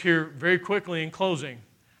discuss those here very quickly in closing.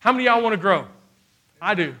 How many of y'all want to grow?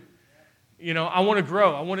 I do. I want to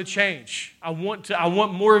grow. I want to change. I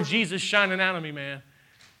want more of Jesus shining out of me, man.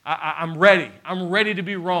 I'm ready. I'm ready to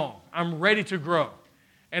be wrong. I'm ready to grow.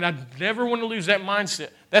 And I never want to lose that mindset.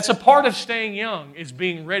 That's a part of staying young, is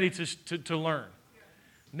being ready to learn.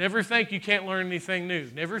 Never think you can't learn anything new.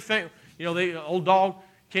 Never think, old dog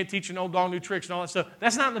can't teach an old dog new tricks and all that stuff.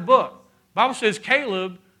 That's not in the book. The Bible says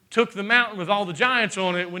Caleb took the mountain with all the giants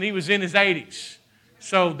on it when he was in his 80s.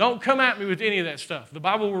 So don't come at me with any of that stuff. The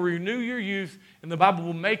Bible will renew your youth and the Bible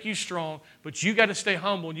will make you strong, but you got to stay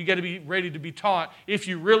humble and you got to be ready to be taught if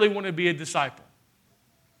you really want to be a disciple.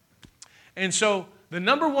 And so the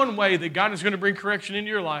number one way that God is going to bring correction into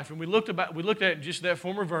your life, and we looked at just that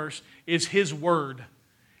former verse, is His Word,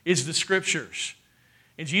 is the Scriptures.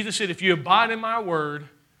 And Jesus said, if you abide in my word,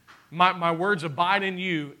 my words abide in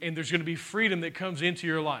you, and there's going to be freedom that comes into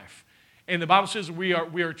your life. And the Bible says we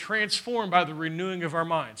are transformed by the renewing of our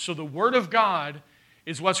minds. So the Word of God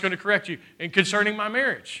is what's going to correct you. And concerning my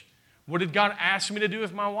marriage, what did God ask me to do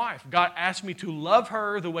with my wife? God asked me to love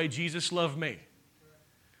her the way Jesus loved me.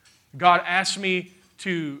 God asked me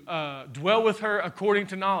dwell with her according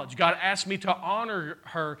to knowledge. God asked me to honor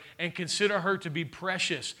her and consider her to be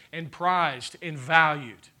precious and prized and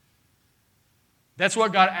valued. That's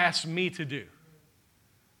what God asked me to do,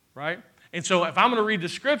 right? And so if I'm going to read the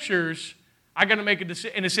scriptures, I got to make a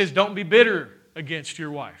decision. And it says, don't be bitter against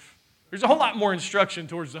your wife. There's a whole lot more instruction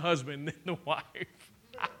towards the husband than the wife.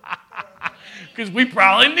 Because we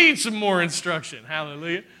probably need some more instruction.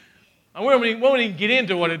 Hallelujah. I won't even get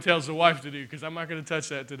into what it tells the wife to do because I'm not going to touch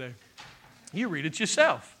that today. You read it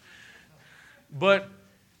yourself. But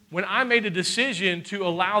when I made a decision to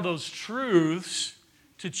allow those truths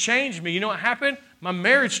to change me, you know what happened? My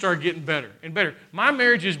marriage started getting better and better. My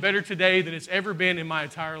marriage is better today than it's ever been in my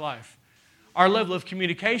entire life. Our level of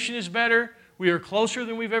communication is better. We are closer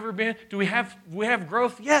than we've ever been. Do we have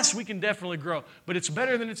growth? Yes, we can definitely grow. But it's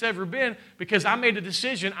better than it's ever been because I made a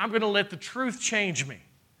decision. I'm going to let the truth change me.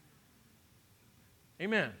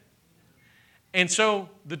 Amen. And so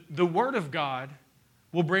the Word of God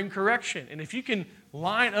will bring correction. And if you can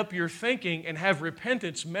line up your thinking and have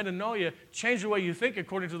repentance, metanoia, change the way you think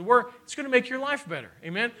according to the Word, it's going to make your life better.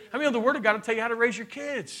 Amen? How many of the Word of God will tell you how to raise your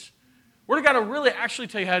kids? The Word of God will really actually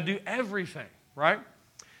tell you how to do everything, right?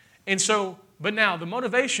 And so, but now, the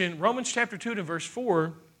motivation, Romans chapter 2 and verse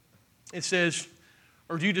 4, it says,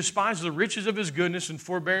 or do you despise the riches of His goodness and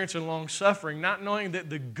forbearance and long-suffering, not knowing that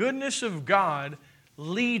the goodness of God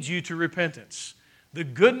leads you to repentance? The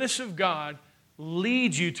goodness of God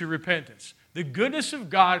leads you to repentance. The goodness of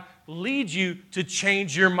God leads you to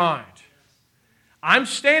change your mind. I'm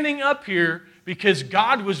standing up here because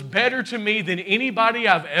God was better to me than anybody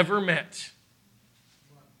I've ever met.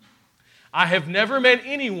 I have never met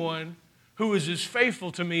anyone who is as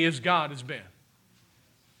faithful to me as God has been.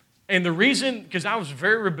 And the reason, because I was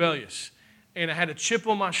very rebellious, and I had a chip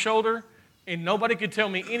on my shoulder, and nobody could tell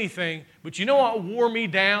me anything, but you know what wore me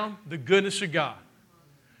down? The goodness of God.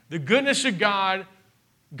 The goodness of God.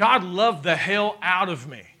 God loved the hell out of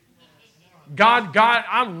me. God,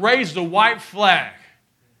 I raised the white flag.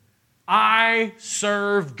 I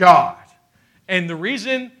serve God. And the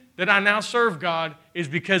reason that I now serve God is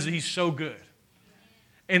because He's so good.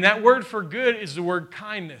 And that word for good is the word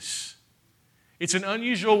kindness. It's an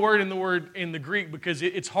unusual word in the Greek because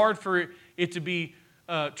it's hard for it to be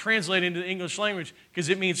translated into the English language because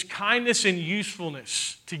it means kindness and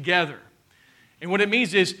usefulness together. And what it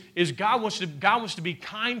means is God wants to be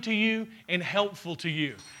kind to you and helpful to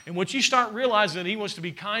you. And once you start realizing that He wants to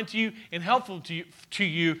be kind to you and helpful to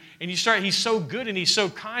you, and He's so good and He's so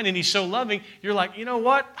kind and He's so loving, you're like, you know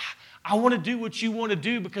what? I want to do what you want to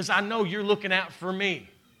do because I know you're looking out for me.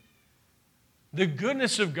 The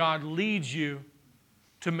goodness of God leads you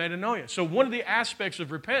to metanoia. So one of the aspects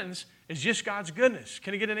of repentance is just God's goodness.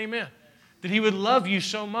 Can I get an amen? That He would love you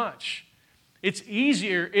so much. It's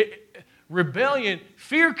easier. Rebellion,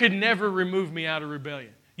 fear could never remove me out of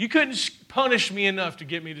rebellion. You couldn't punish me enough to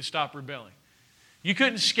get me to stop rebelling. You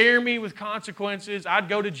couldn't scare me with consequences. I'd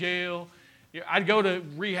go to jail. I'd go to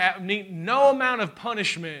rehab. No amount of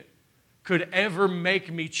punishment could ever make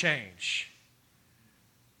me change.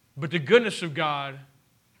 But the goodness of God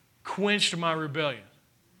quenched my rebellion.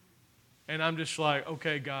 And I'm just like,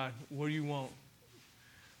 okay, God, what do you want?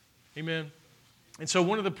 Amen. And so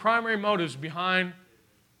one of the primary motives behind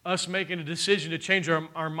us making a decision to change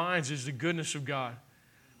our minds is the goodness of God.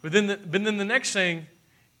 But then the next thing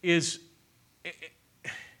is,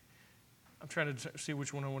 I'm trying to see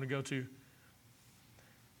which one I want to go to.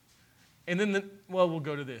 And then, we'll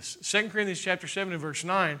go to this. 2 Corinthians chapter 7 and verse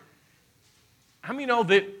 9. How many know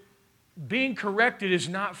that being corrected is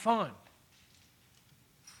not fun?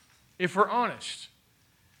 If we're honest.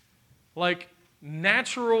 Like when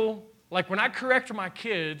I correct my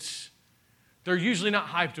kids, they're usually not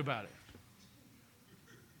hyped about it.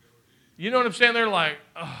 You know what I'm saying? They're like,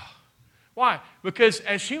 oh. Why? Because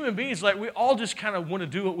as human beings, we all just kind of want to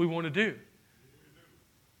do what we want to do.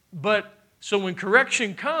 But, so when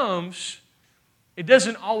correction comes, it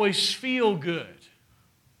doesn't always feel good.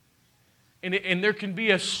 And there can be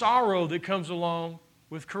a sorrow that comes along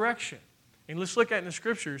with correction. And let's look at it in the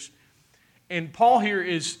Scriptures. And Paul here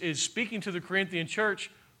is speaking to the Corinthian church,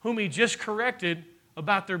 whom he just corrected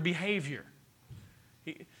about their behavior.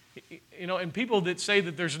 And people that say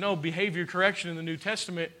that there's no behavior correction in the New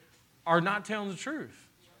Testament are not telling the truth.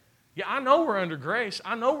 Yeah, I know we're under grace.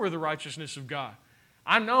 I know we're the righteousness of God.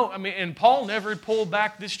 I know, and Paul never pulled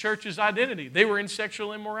back this church's identity. They were in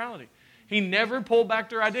sexual immorality. He never pulled back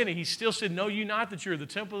their identity. He still said, know you not that you're the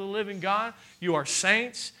temple of the living God? You are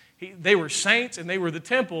saints. They were saints and they were the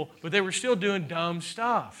temple, but they were still doing dumb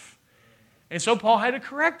stuff. And so Paul had to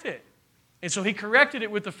correct it. And so he corrected it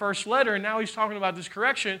with the first letter, and now he's talking about this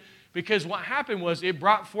correction because what happened was it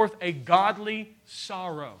brought forth a godly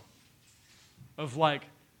sorrow of like,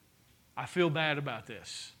 I feel bad about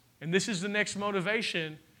this. And this is the next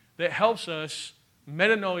motivation that helps us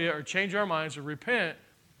metanoia or change our minds or repent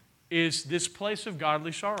is this place of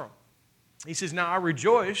godly sorrow. He says, now I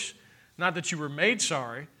rejoice, not that you were made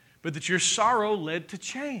sorry, but that your sorrow led to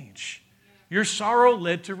change. Your sorrow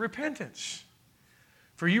led to repentance.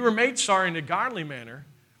 For you were made sorry in a godly manner,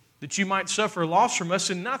 that you might suffer loss from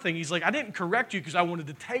us in nothing. He's like, I didn't correct you because I wanted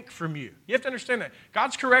to take from you. You have to understand that.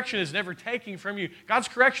 God's correction is never taking from you. God's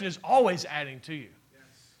correction is always adding to you. Yes.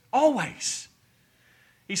 Always.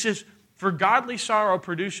 He says, for godly sorrow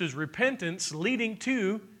produces repentance leading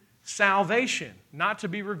to salvation, not to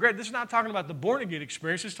be regretted. This is not talking about the born-again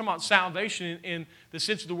experience. This is talking about salvation in the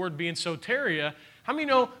sense of the word being soteria. How many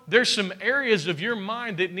know there's some areas of your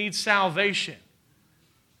mind that need salvation?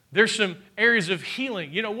 There's some areas of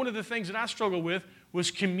healing. You know, one of the things that I struggled with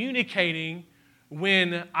was communicating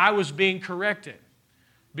when I was being corrected.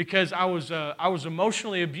 Because I was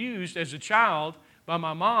emotionally abused as a child by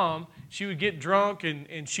my mom. She would get drunk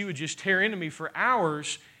and she would just tear into me for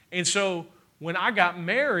hours. And so when I got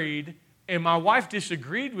married and my wife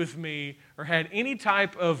disagreed with me or had any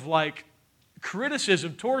type of like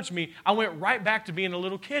criticism towards me, I went right back to being a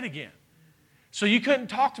little kid again. So you couldn't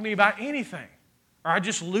talk to me about anything or I'd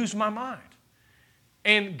just lose my mind.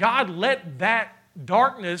 And God let that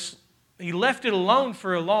darkness, He left it alone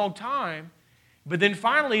for a long time, but then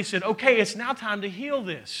finally He said, okay, it's now time to heal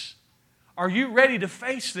this. Are you ready to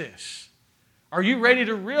face this? Are you ready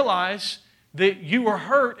to realize that you were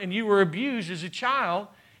hurt and you were abused as a child,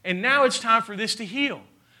 and now it's time for this to heal?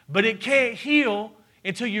 But it can't heal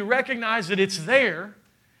until you recognize that it's there,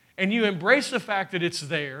 and you embrace the fact that it's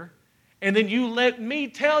there, and then you let me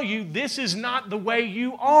tell you this is not the way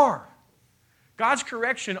you are. God's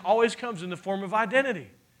correction always comes in the form of identity.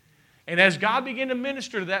 And as God began to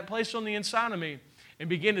minister to that place on the inside of me and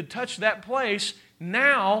begin to touch that place,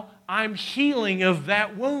 now I'm healing of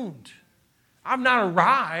that wound. I've not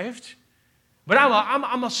arrived, but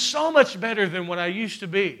I'm so much better than what I used to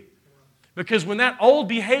be. Because when that old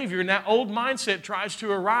behavior and that old mindset tries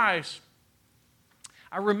to arise,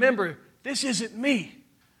 I remember this isn't me.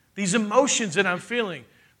 These emotions that I'm feeling,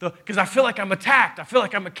 because I feel like I'm attacked. I feel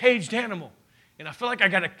like I'm a caged animal. And I feel like I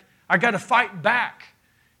got to fight back.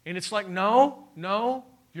 And it's like, no,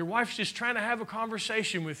 your wife's just trying to have a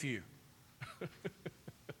conversation with you.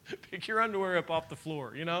 Pick your underwear up off the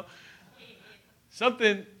floor, you know.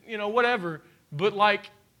 Something, you know, whatever. But like,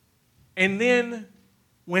 and then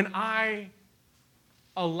when I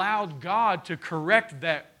allowed God to correct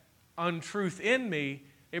that untruth in me,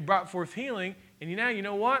 it brought forth healing. And you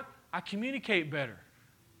know what? I communicate better.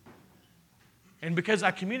 And because I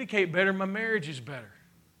communicate better, my marriage is better.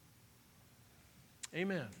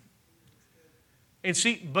 Amen. And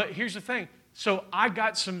see, but here's the thing. So I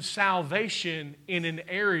got some salvation in an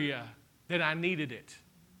area that I needed it.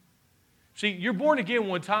 See, you're born again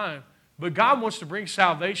one time, but God wants to bring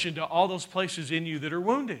salvation to all those places in you that are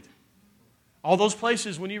wounded. All those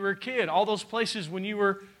places when you were a kid. All those places when you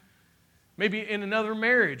were maybe in another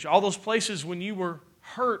marriage. All those places when you were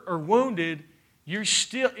hurt or wounded. You're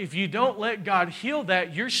still, if you don't let God heal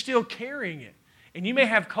that, you're still carrying it. And you may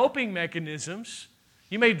have coping mechanisms.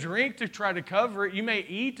 You may drink to try to cover it. You may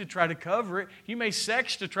eat to try to cover it. You may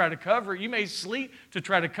sex to try to cover it. You may sleep to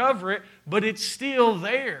try to cover it. But it's still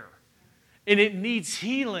there. And it needs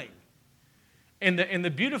healing. And the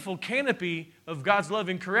beautiful canopy of God's love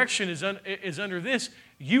and correction is under this.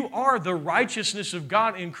 You are the righteousness of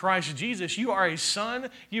God in Christ Jesus. You are a son.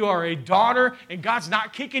 You are a daughter. And God's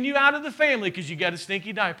not kicking you out of the family because you got a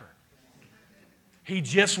stinky diaper. He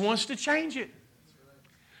just wants to change it.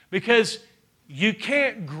 Because you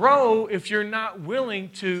can't grow if you're not willing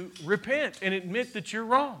to repent and admit that you're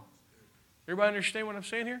wrong. Everybody understand what I'm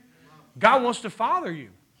saying here? God wants to father you.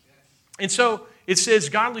 And so it says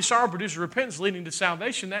godly sorrow produces repentance leading to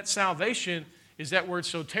salvation. That salvation is that word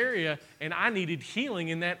soteria, and I needed healing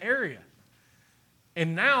in that area.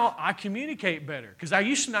 And now I communicate better because I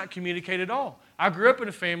used to not communicate at all. I grew up in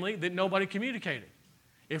a family that nobody communicated.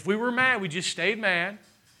 If we were mad, we just stayed mad,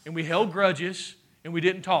 and we held grudges, and we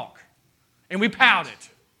didn't talk. And we pouted.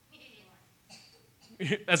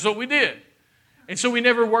 That's what we did. And so we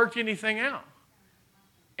never worked anything out.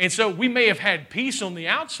 And so we may have had peace on the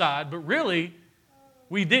outside, but really,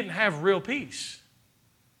 we didn't have real peace.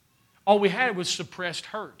 All we had was suppressed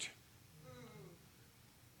hurt.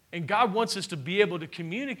 And God wants us to be able to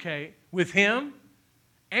communicate with Him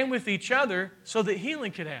and with each other so that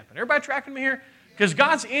healing could happen. Everybody tracking me here? Because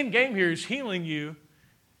God's end game here is healing you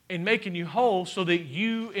and making you whole so that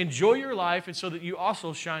you enjoy your life and so that you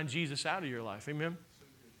also shine Jesus out of your life. Amen?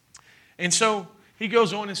 And so he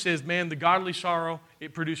goes on and says, man, the godly sorrow,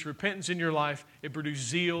 it produced repentance in your life. It produced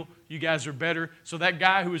zeal. You guys are better. So that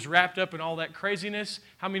guy who was wrapped up in all that craziness,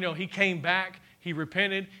 how many know he came back, he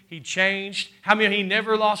repented, he changed? How many know he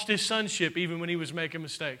never lost his sonship even when he was making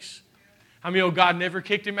mistakes? How many know God never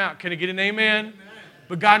kicked him out? Can I get an amen? Amen.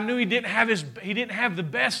 But God knew he didn't have the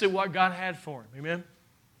best at what God had for him. Amen?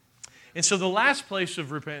 And so the last place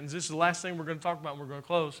of repentance, this is the last thing we're going to talk about and we're going to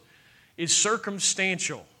close, is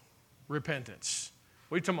circumstantial repentance.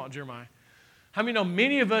 What are you talking about, Jeremiah? How many know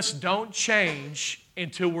many of us don't change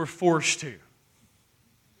until we're forced to?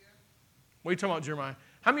 What are you talking about, Jeremiah?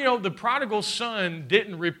 How many know the prodigal son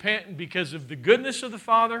didn't repent because of the goodness of the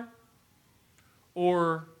father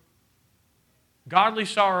or godly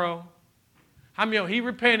sorrow? How many know he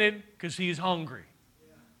repented because he's hungry?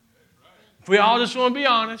 If we all just want to be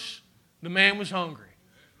honest, the man was hungry.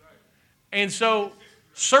 And so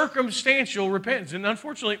circumstantial repentance. And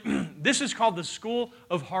unfortunately, this is called the school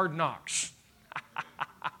of hard knocks.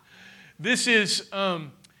 This is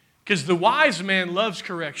because the wise man loves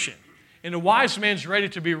correction. And the wise man's ready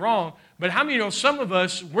to be wrong. But how many know some of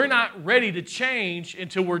us, we're not ready to change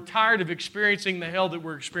until we're tired of experiencing the hell that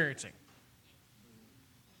we're experiencing.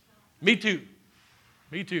 Me too.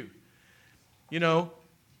 Me too. You know,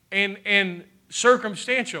 and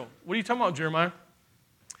circumstantial. What are you talking about, Jeremiah?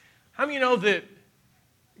 How many know that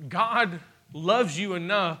God loves you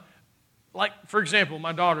enough? Like, for example,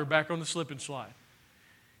 my daughter back on the slip and slide.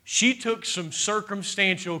 She took some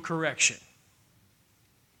circumstantial correction.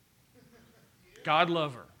 God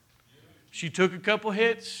love her. She took a couple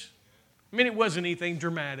hits. I mean, it wasn't anything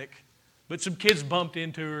dramatic, but some kids bumped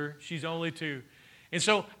into her. She's only 2. And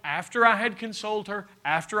so after I had consoled her,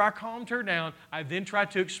 after I calmed her down, I then tried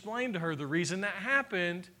to explain to her the reason that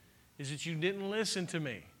happened is that you didn't listen to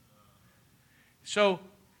me. So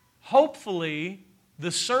hopefully the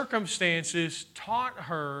circumstances taught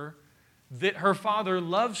her that her father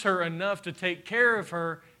loves her enough to take care of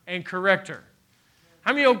her and correct her.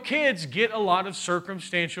 How many old kids get a lot of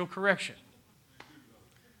circumstantial correction?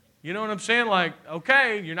 You know what I'm saying? Like,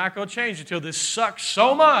 okay, you're not going to change until this sucks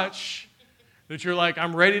so much that you're like,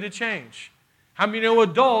 I'm ready to change. How many know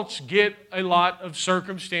adults get a lot of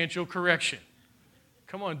circumstantial correction?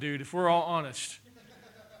 Come on, dude, if we're all honest.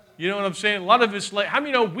 You know what I'm saying? A lot of us, how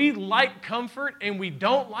many know we like comfort and we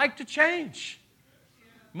don't like to change?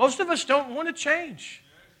 Most of us don't want to change.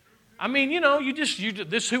 I mean, you know, this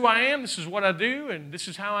is who I am, this is what I do, and this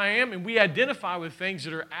is how I am, and we identify with things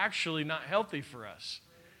that are actually not healthy for us.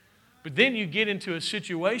 But then you get into a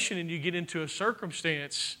situation and you get into a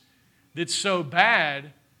circumstance that's so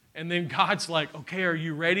bad, and then God's like, okay, are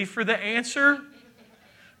you ready for the answer?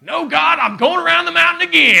 No, God, I'm going around the mountain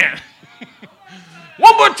again.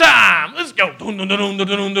 One more time. Let's go.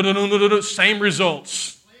 Same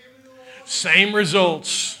results. Same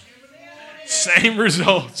results. Same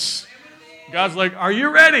results. God's like, are you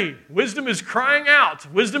ready? Wisdom is crying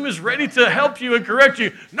out. Wisdom is ready to help you and correct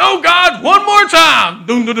you. No, God, one more time.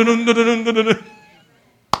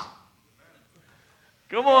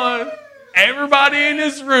 Come on. Everybody in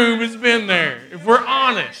this room has been there, if we're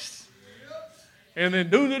honest. And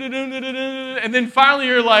then, and then finally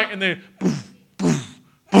you're like, and then,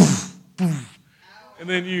 and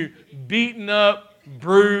then you beaten up,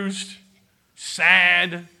 bruised,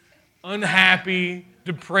 sad, unhappy,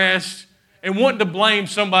 depressed, and wanting to blame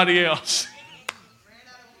somebody else.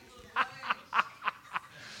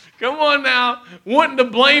 Come on now. Wanting to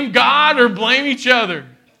blame God or blame each other.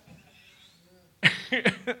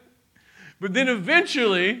 But then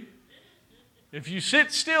eventually, if you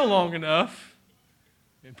sit still long enough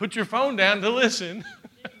and put your phone down to listen,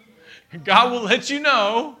 God will let you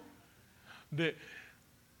know that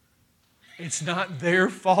it's not their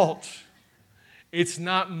fault. It's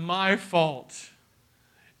not my fault.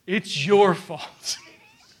 It's your fault.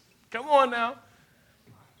 Come on now.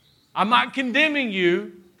 I'm not condemning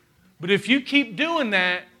you, but if you keep doing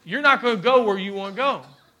that, you're not going to go where you want to go.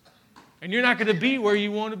 And you're not going to be where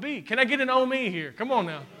you want to be. Can I get an oh me here? Come on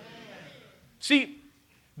now. See,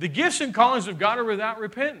 the gifts and callings of God are without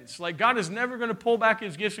repentance. Like God is never going to pull back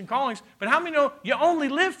His gifts and callings. But how many know you only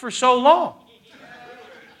live for so long?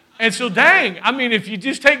 And so dang, I mean, if you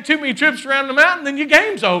just take too many trips around the mountain, then your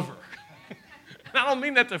game's over. And I don't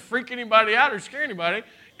mean that to freak anybody out or scare anybody.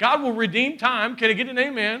 God will redeem time. Can I get an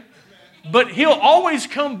amen? But He'll always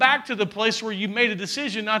come back to the place where you made a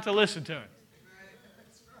decision not to listen to Him.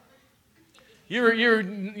 You're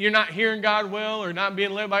not hearing God well or not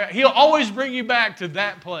being led by God. He'll always bring you back to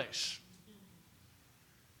that place.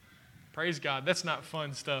 Praise God. That's not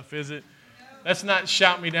fun stuff, is it? That's not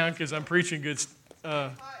shout me down because I'm preaching good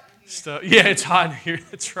stuff. Yeah, it's hot in here.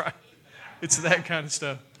 That's right. It's that kind of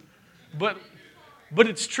stuff. But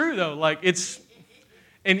it's true though. Like it's,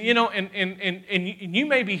 and you know, and you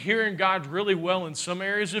may be hearing God really well in some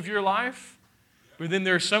areas of your life, but then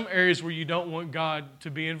there are some areas where you don't want God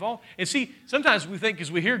to be involved. And see, sometimes we think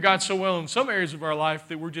because we hear God so well in some areas of our life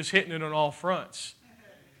that we're just hitting it on all fronts.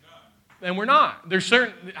 And we're not. There's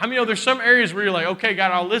some areas where you're like, okay,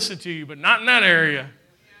 God, I'll listen to you, but not in that area.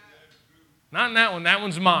 Not in that one. That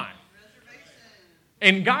one's mine.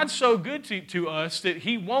 And God's so good to us that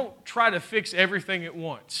He won't try to fix everything at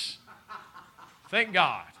once. Thank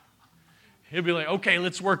God. He'll be like, okay,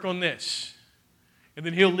 let's work on this. And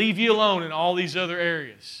then He'll leave you alone in all these other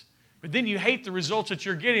areas. But then you hate the results that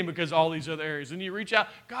you're getting because of all these other areas. And you reach out,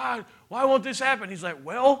 God, why won't this happen? He's like,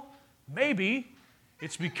 well, maybe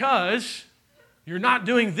it's because you're not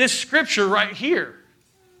doing this scripture right here.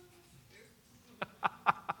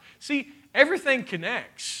 See, everything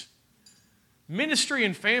connects. Ministry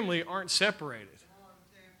and family aren't separated.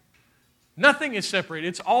 Nothing is separated.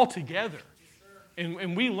 It's all together.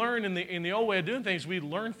 And we learn in the old way of doing things, we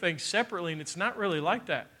learn things separately, and it's not really like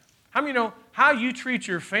that. How many know how you treat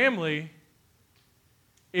your family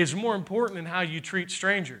is more important than how you treat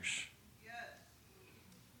strangers?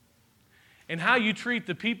 And how you treat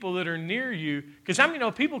the people that are near you. Because how many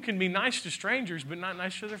know people can be nice to strangers but not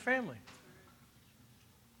nice to their family?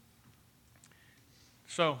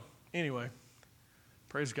 So, anyway,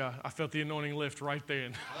 praise God. I felt the anointing lift right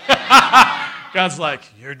then. God's like,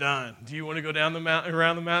 you're done. Do you want to go down the mountain,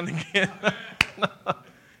 around the mountain again?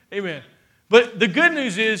 Amen. But the good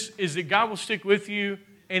news is that God will stick with you,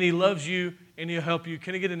 and He loves you, and He'll help you.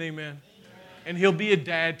 Can I get an amen? Amen. And He'll be a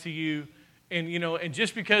dad to you. And, you know, and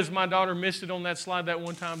just because my daughter missed it on that slide that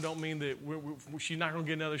one time don't mean that she's not going to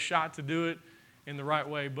get another shot to do it in the right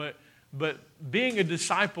way. But being a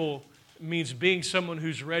disciple means being someone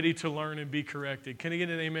who's ready to learn and be corrected. Can I get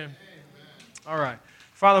an amen? Amen. All right.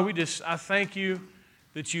 Father, I thank you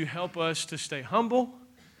that you help us to stay humble,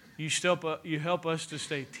 you help us to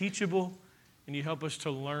stay teachable, and you help us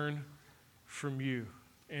to learn from you.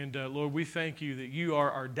 And Lord, we thank you that you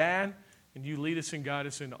are our dad, and you lead us and guide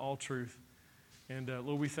us into all truth. And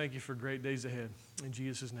Lord, we thank you for great days ahead. In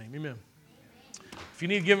Jesus' name, amen. If you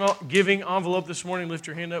need a giving envelope this morning, lift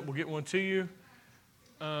your hand up. We'll get one to you.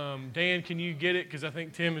 Dan, can you get it? Because I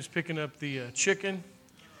think Tim is picking up the chicken.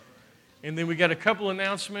 And then we got a couple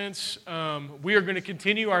announcements. We are going to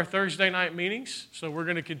continue our Thursday night meetings. So we're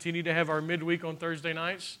going to continue to have our midweek on Thursday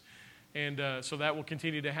nights. And so that will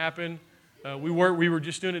continue to happen. We were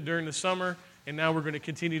just doing it during the summer. And now we're going to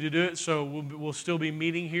continue to do it. So we'll still be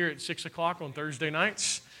meeting here at 6 o'clock on Thursday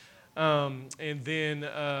nights. And then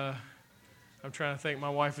I'm trying to think.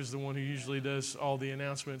 My wife is the one who usually does all the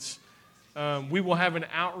announcements. We will have an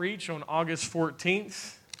outreach on August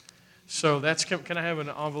 14th. So can I have an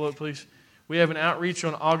envelope, please? We have an outreach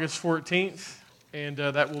on August 14th. And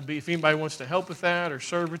that will be, if anybody wants to help with that or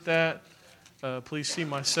serve with that, please see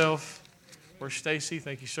myself or Stacy.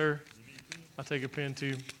 Thank you, sir. I'll take a pen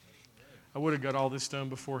too. I would have got all this done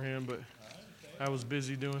beforehand, but I was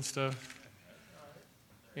busy doing stuff.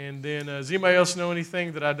 And then, does anybody else know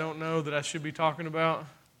anything that I don't know that I should be talking about?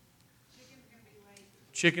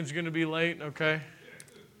 Chicken's going to be late, okay.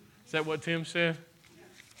 Is that what Tim said?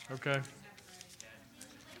 Okay.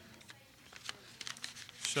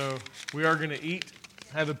 So, we are going to eat,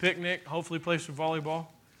 have a picnic, hopefully play some volleyball.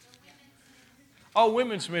 Oh,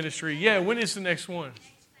 women's ministry. Yeah, when is the next one?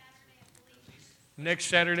 Next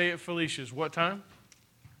Saturday at Felicia's. What time?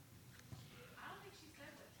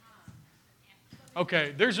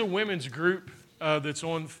 Okay, there's a women's group that's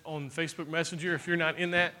on Facebook Messenger. If you're not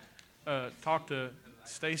in that, talk to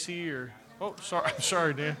Stacy or... Oh,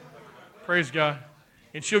 sorry, Dan. Praise God.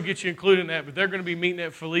 And she'll get you included in that. But they're going to be meeting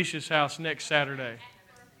at Felicia's house next Saturday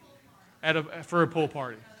for a pool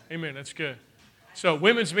party. Amen, that's good. So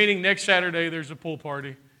women's meeting next Saturday, there's a pool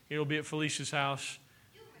party. It'll be at Felicia's house.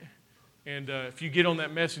 And if you get on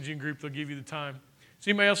that messaging group, they'll give you the time. Does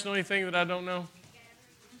anybody else know anything that I don't know?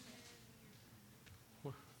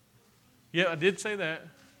 Yeah, I did say that.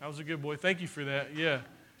 I was a good boy. Thank you for that. Yeah.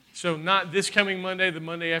 So not this coming Monday. The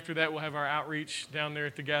Monday after that, we'll have our outreach down there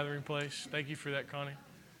at the gathering place. Thank you for that, Connie.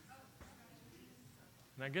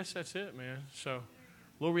 And I guess that's it, man. So,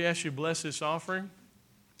 Lord, we ask you to bless this offering.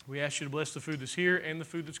 We ask you to bless the food that's here and the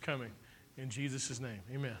food that's coming. In Jesus' name,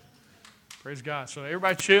 amen. Praise God. So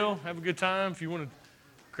everybody chill. Have a good time. If you want to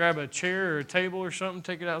grab a chair or a table or something,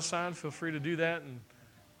 take it outside. Feel free to do that.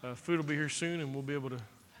 And food will be here soon, and we'll be able to